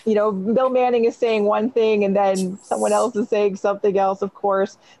Manning is saying one thing and then someone else is saying something else, of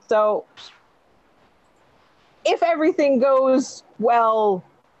course. So if everything goes well,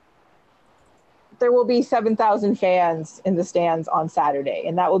 there will be 7,000 fans in the stands on Saturday,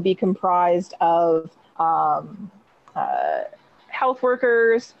 and that will be comprised of health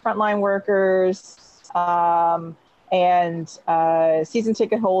workers, frontline workers, and season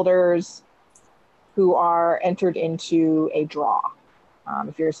ticket holders who are entered into a draw.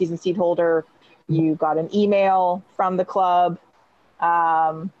 If you're a season seat holder, you got an email from the club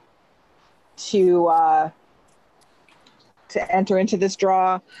to enter into this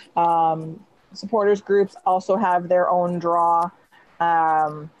draw. Supporters groups also have their own draw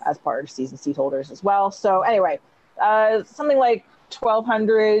as part of season seat holders as well. So anyway, something like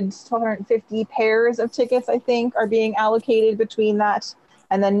 1,250 pairs of tickets, I think, are being allocated between that.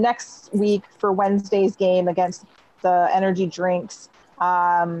 And then next week for Wednesday's game against the energy drinks,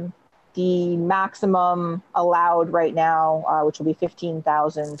 the maximum allowed right now, which will be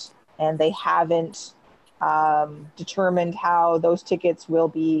 15,000, and they haven't determined how those tickets will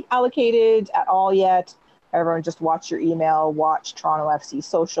be allocated at all yet. Everyone just watch your email, watch Toronto FC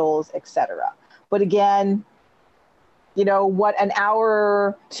socials, etc. But again, what an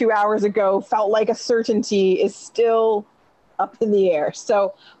hour, 2 hours ago felt like a certainty is still up in the air.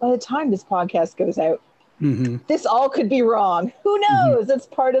 So by the time this podcast goes out, this all could be wrong. Who knows? It's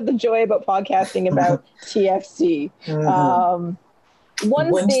part of the joy about podcasting about TFC.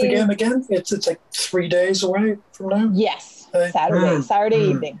 When's the game again? It's like 3 days away from now? Yes, Saturday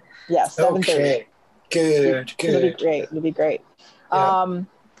evening. Yes, 7:30. Okay, good. It'll be great. Yeah.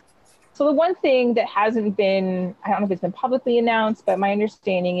 So the one thing that hasn't been, I don't know if it's been publicly announced, but my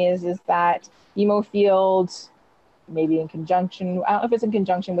understanding is that Emo Field, maybe in conjunction, I don't know if it's in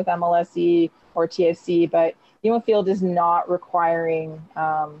conjunction with MLSE or TFC, but Emo Field is not requiring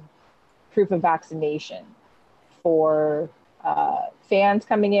proof of vaccination for fans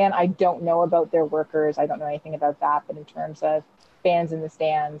coming in. I don't know about their workers. I don't know anything about that. But in terms of fans in the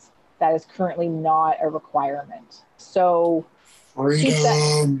stands, that is currently not a requirement. So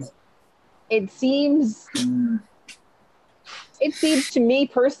Freedom. It seems to me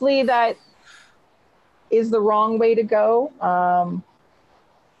personally that is the wrong way to go.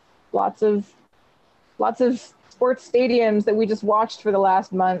 Lots of sports stadiums that we just watched for the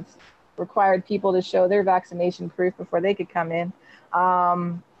last month required people to show their vaccination proof before they could come in,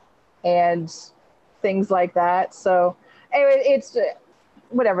 and things like that. So anyway, it's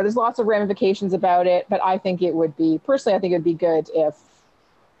whatever. There's lots of ramifications about it, but I think it would be good if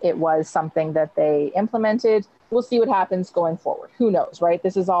it was something that they implemented. We'll see what happens going forward. Who knows, right?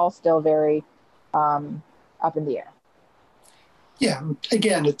 This is all still very up in the air. Yeah,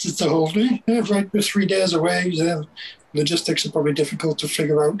 again, it's the whole, right, we're 3 days away. Logistics are probably difficult to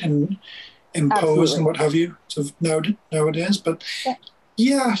figure out and impose Absolutely. and what have you nowadays. But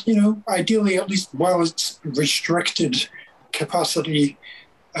yeah, ideally, at least while it's restricted capacity,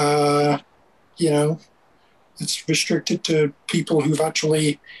 it's restricted to people who've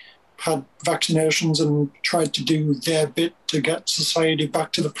actually had vaccinations and tried to do their bit to get society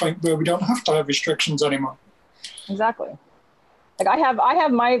back to the point where we don't have to have restrictions anymore. Exactly. Like I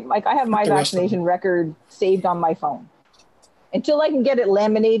have my vaccination record saved on my phone until I can get it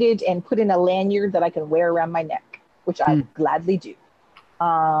laminated and put in a lanyard that I can wear around my neck, which I would gladly do.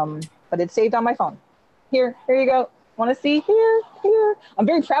 But it's saved on my phone. Here you go. Want to see? Here. I'm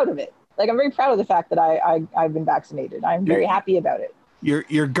very proud of it. Like, I'm very proud of the fact that I've been vaccinated. I'm very happy about it.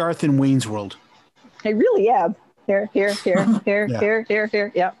 You're Garth in Wayne's World. I really am. Here.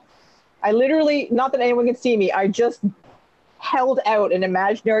 Yeah. I literally, not that anyone can see me, I just held out an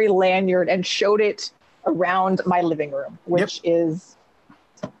imaginary lanyard and showed it around my living room, which is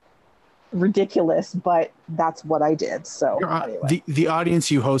ridiculous, but that's what I did. So anyway. The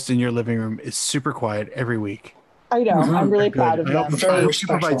audience you host in your living room is super quiet every week. I know. I'm really proud of them. I hope you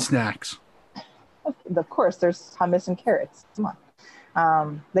provide snacks. Of course, there's hummus and carrots. Come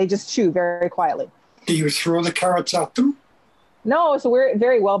on. They just chew very quietly. Do you throw the carrots at them? No, so we're a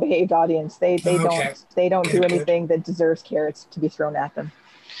very well-behaved audience. They don't do anything that deserves carrots to be thrown at them.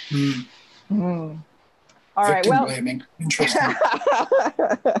 All right. Well, blaming. Interesting.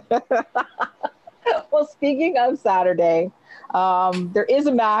 Well, speaking of Saturday, there is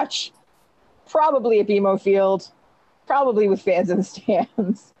a match, probably at BMO Field, probably with fans in the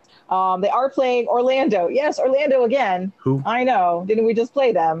stands. They are playing Orlando. Yes, Orlando again. Who? I know. Didn't we just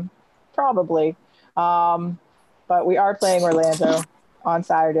play them? Probably. But we are playing Orlando on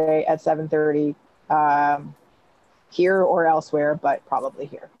Saturday at 7:30, here or elsewhere, but probably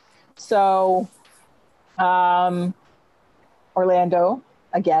here. So Orlando,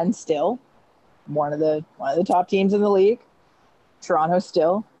 again, still one of the top teams in the league. Toronto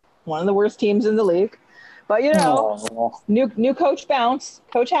still one of the worst teams in the league. But new coach Bounce,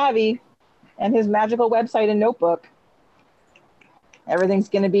 Coach Javi, and his magical website and notebook. Everything's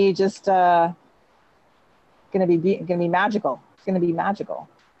going to be just going to be magical. It's going to be magical.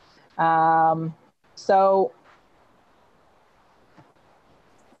 So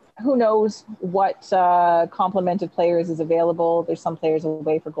who knows what complement of players is available. There's some players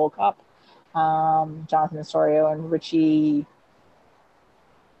away for Gold Cup. Jonathan Osorio and Richie.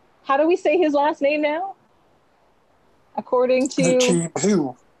 How do we say his last name now? According to Richie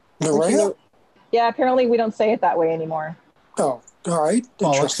who? Norea? Yeah, apparently we don't say it that way anymore. Oh, all right.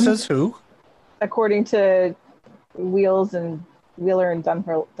 Alex says who? According to Wheeler and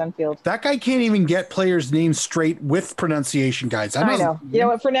Dunfield. That guy can't even get players' names straight with pronunciation, guys. I know. You know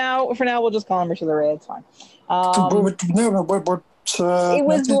what? For now, we'll just call him Richie Larray. It's fine. It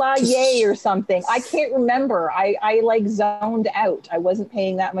was Laye or something. I can't remember. I like zoned out. I wasn't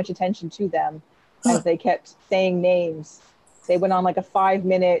paying that much attention to them as they kept saying names. They went on like a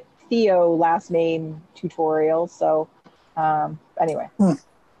 5-minute Theo last name tutorial. So anyway.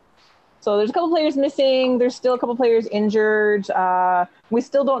 So there's a couple players missing. There's still a couple players injured. We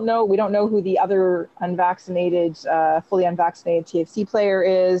still don't know. We don't know who the other unvaccinated, fully unvaccinated TFC player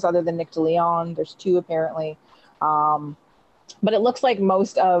is other than Nick DeLeon. There's 2 apparently. But it looks like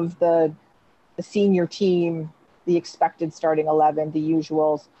most of the senior team, the expected starting 11, the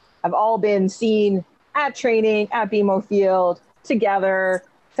usuals, have all been seen at training, at BMO Field, together,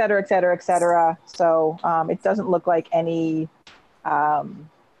 et cetera, et cetera, et cetera. So it doesn't look like any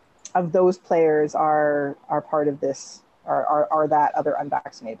of those players are part of this, are that other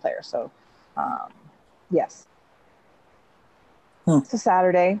unvaccinated player. So yes. It's a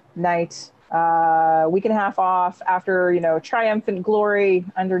Saturday night. Week and a half off after, triumphant glory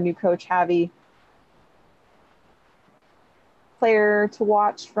under new coach Javi. player to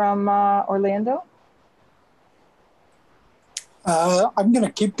watch from Orlando? I'm going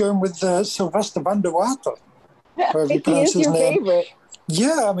to keep going with Sylvester Van der Water. He is your favorite.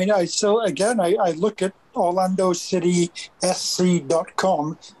 Yeah, I mean, I look at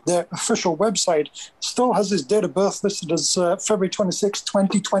OrlandoCitySC.com, their official website, still has his date of birth listed as February 26,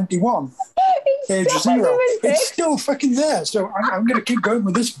 2021. Age 0. It's still fucking there, so I'm going to keep going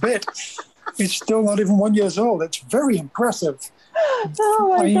with this bit. It's still not even 1 year old. It's very impressive.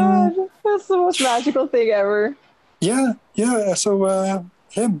 Oh my God, that's the most magical thing ever. Yeah. So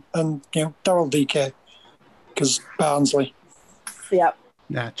him and Daryl DK, because Barnsley. Yep.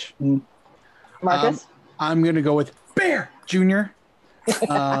 Natch. Marcus? I'm going to go with Bear Jr.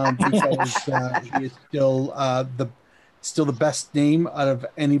 Because he is still the best name out of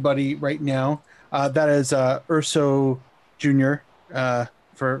anybody right now. That is Urso Jr.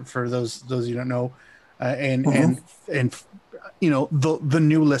 For those you don't know, and the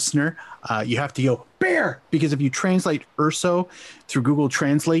new listener, you have to go Bear, because if you translate Urso through Google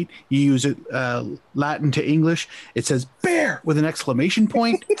Translate, you use it Latin to English, it says Bear with an exclamation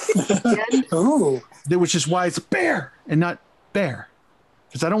point. Oh, which is why it's Bear and not Bear,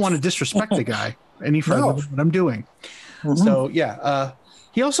 because I don't want to disrespect the guy any further than what I'm doing. So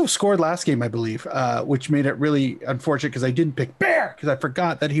he also scored last game, I believe, which made it really unfortunate because I didn't pick Bear because I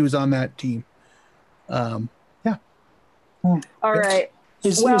forgot that he was on that team. All right.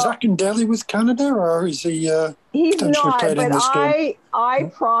 Is Akindele with Canada, or is he he's potentially not, played in but this game?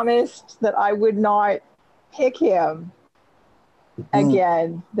 I promised that I would not pick him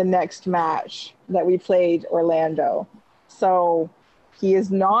again the next match that we played Orlando. So he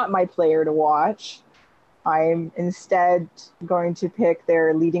is not my player to watch. I'm instead going to pick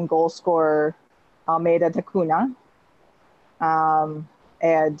their leading goal scorer, Almeida Tacuna.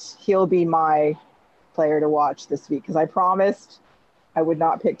 And he'll be my player to watch this week because I promised I would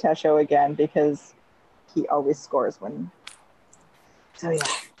not pick Tesho again because he always scores when. So yeah.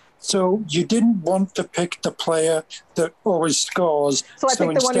 So you didn't want to pick the player that always scores. So I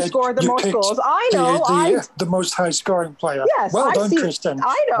picked the one who scored the most goals. I know. The most high-scoring player. Yes. Well done, Kristin.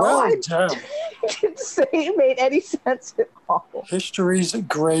 I know. Well done. Didn't say it made any sense at all. History's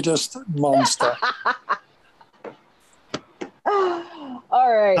greatest monster.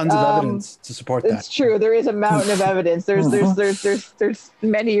 All right. Tons of evidence to support that. It's true. There is a mountain of evidence. There's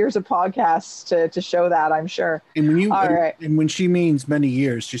many years of podcasts to show that, I'm sure. And when she means many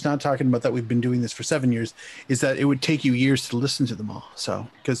years, she's not talking about that we've been doing this for 7 years, is that it would take you years to listen to them all. So,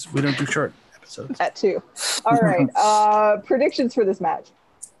 because we don't do short episodes. That too. All right. Predictions for this match.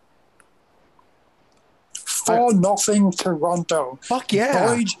 4-0 Toronto. Fuck yeah.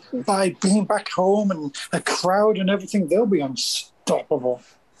 Buoyed by being back home and a crowd and everything, they'll be unstoppable.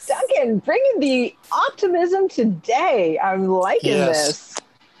 Duncan, bringing the optimism today. I'm liking this.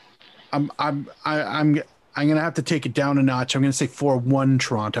 I'm gonna have to take it down a notch. I'm gonna say 4-1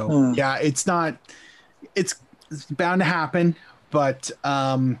 Toronto. Yeah, it's bound to happen, but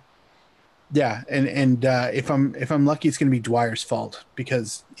yeah, and if I'm lucky, it's gonna be Dwyer's fault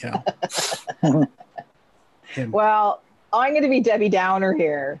because Well, I'm going to be Debbie Downer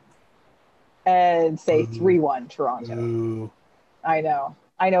here and say 3-1 Toronto. Ooh. I know.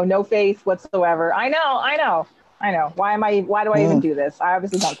 No faith whatsoever. I know. Why do I even do this? I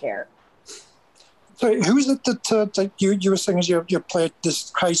obviously don't care. So who is it that you were saying as your player,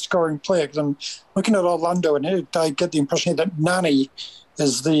 this high-scoring player? Because I'm looking at Orlando and I get the impression that Nani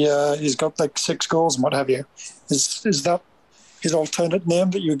is he's got like 6 goals and what have you. Is that his alternate name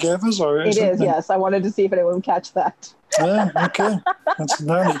that you gave us? Or it is, yes. I wanted to see if anyone would catch that. Yeah, okay. That's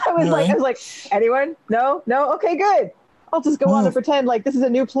Nani. I was like, anyone? No? Okay, good. I'll just go on and pretend like this is a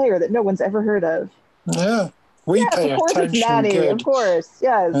new player that no one's ever heard of. Yeah. We pay of course attention. It's Nani, good. Of course,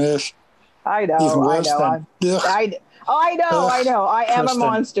 yes. I know. Even worse I know. I am a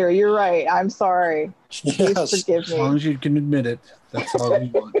monster. You're right. I'm sorry. Please forgive me. As long as you can admit it, that's all we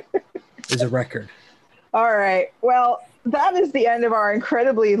want is a record. All right. Well, that is the end of our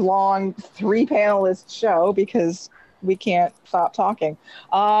incredibly long 3-panelist show because we can't stop talking.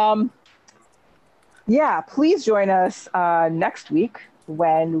 Please join us next week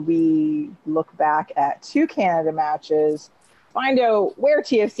when we look back at 2 Canada matches, find out where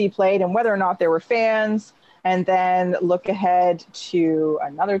TFC played and whether or not there were fans, and then look ahead to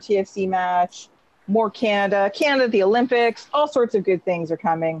another TFC match, more Canada, the Olympics, all sorts of good things are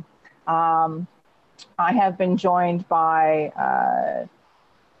coming. I have been joined by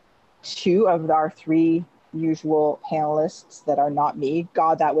 2 of our 3 usual panelists that are not me.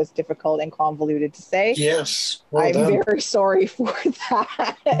 God, that was difficult and convoluted to say. Yes. Well I'm very sorry for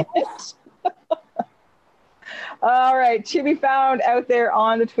that. All right, to be found out there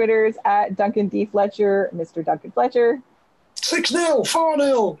on the Twitters at Duncan D. Fletcher, Mr. Duncan Fletcher. 6-0,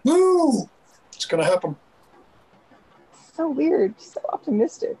 4-0. Woo! It's going to happen. So weird, so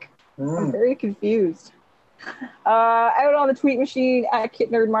optimistic. I'm Mm. very confused. Out on the tweet machine at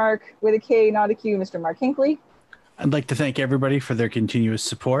KitNerdMark with a K, not a Q, Mr. Mark Hinckley. I'd like to thank everybody for their continuous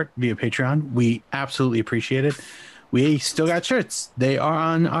support via Patreon. We absolutely appreciate it. We still got shirts. They are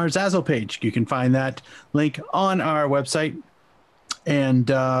on our Zazzle page. You can find that link on our website. And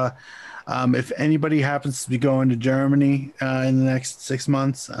if anybody happens to be going to Germany in the next 6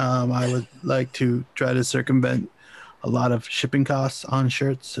 months, I would like to try to circumvent a lot of shipping costs on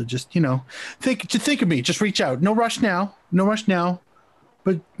shirts. So just, think of me. Just reach out. No rush now.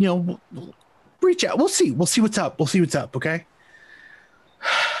 But, reach out. We'll see what's up. Okay.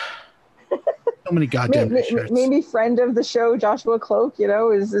 So many goddamn shirts. Maybe friend of the show, Joshua Cloak,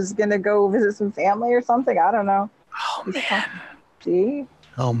 is going to go visit some family or something. I don't know. Oh, man. See?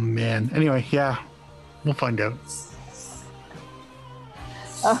 Oh, man. Anyway, yeah. We'll find out.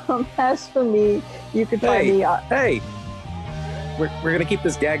 As for me, you could find me. Hey, we're gonna keep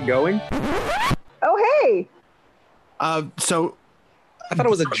this gag going. Oh, hey. So I thought it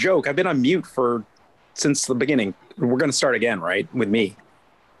was a joke. I've been on mute since the beginning. We're gonna start again, right? With me.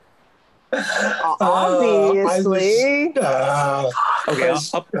 Obviously. Okay,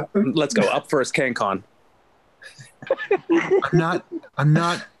 let's go. Up first, CanCon. I'm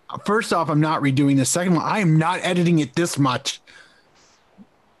not. First off, I'm not redoing the second one. I am not editing it this much.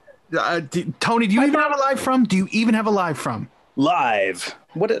 Tony, do you even have a live from? Live.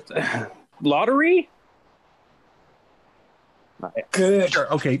 Lottery? Good.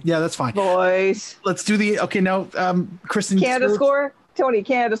 Sure. Okay. Yeah, that's fine. Boys. Let's do the. Okay, now, Kristin. Canada score? Tony,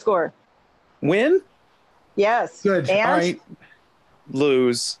 Canada score. Win? Yes. Good. And? All right.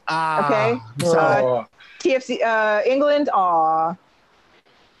 Lose. Okay. TFC, England.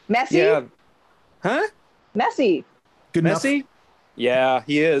 Messi? Yeah. Huh? Messi. Good Messi? enough. Yeah,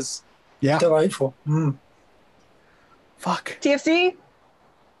 he is. Yeah. Delightful. Mm. Fuck. TFC?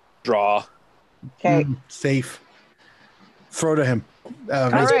 Draw. Okay. Safe. Throw to him.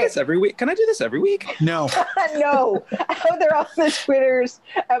 Can I do this every week? No. No. Out there on the Twitters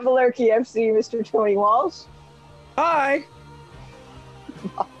at Malarkey FC, Mr. Tony Walsh. Hi.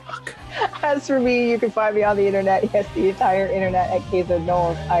 Fuck. As for me, you can find me on the internet. Yes, the entire internet at KZ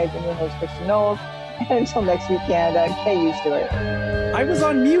Knowles. I've been your host, Kristin Knowles. And until next week, Canada, get used to it. I was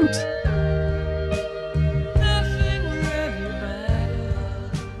on mute. Nothing really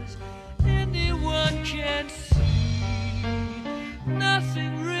matters. Anyone can see.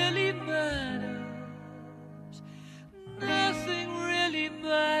 Nothing really matters. Nothing really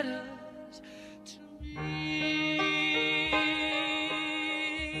matters to me.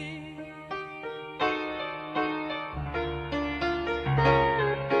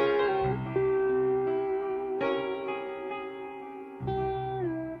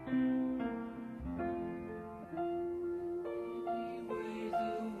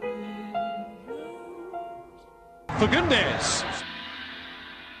 For goodness.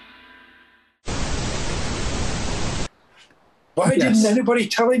 Why Yes. didn't anybody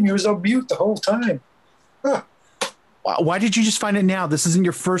tell him he was on mute the whole time? Huh. Why did you just find it now? This isn't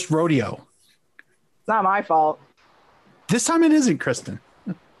your first rodeo. It's not my fault. This time it isn't, Kristin.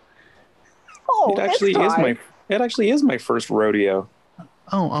 Oh, It actually is my first rodeo.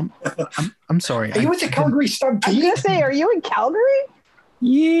 Oh, I'm sorry. Are you with the Calgary I was Stampede? going to say, are you in Calgary?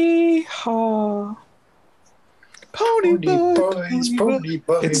 Yeehaw. Pony Boys, Pony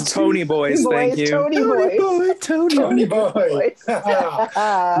Boys. It's Tony Boys, thank you. Tony boys. Tony Boy.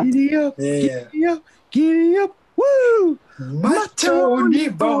 Giddy up, Yeah. giddy up, giddy up. Woo! My Tony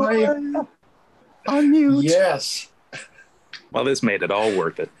Boy. On mute. Yes. Well, this made it all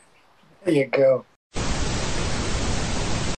worth it. There you go.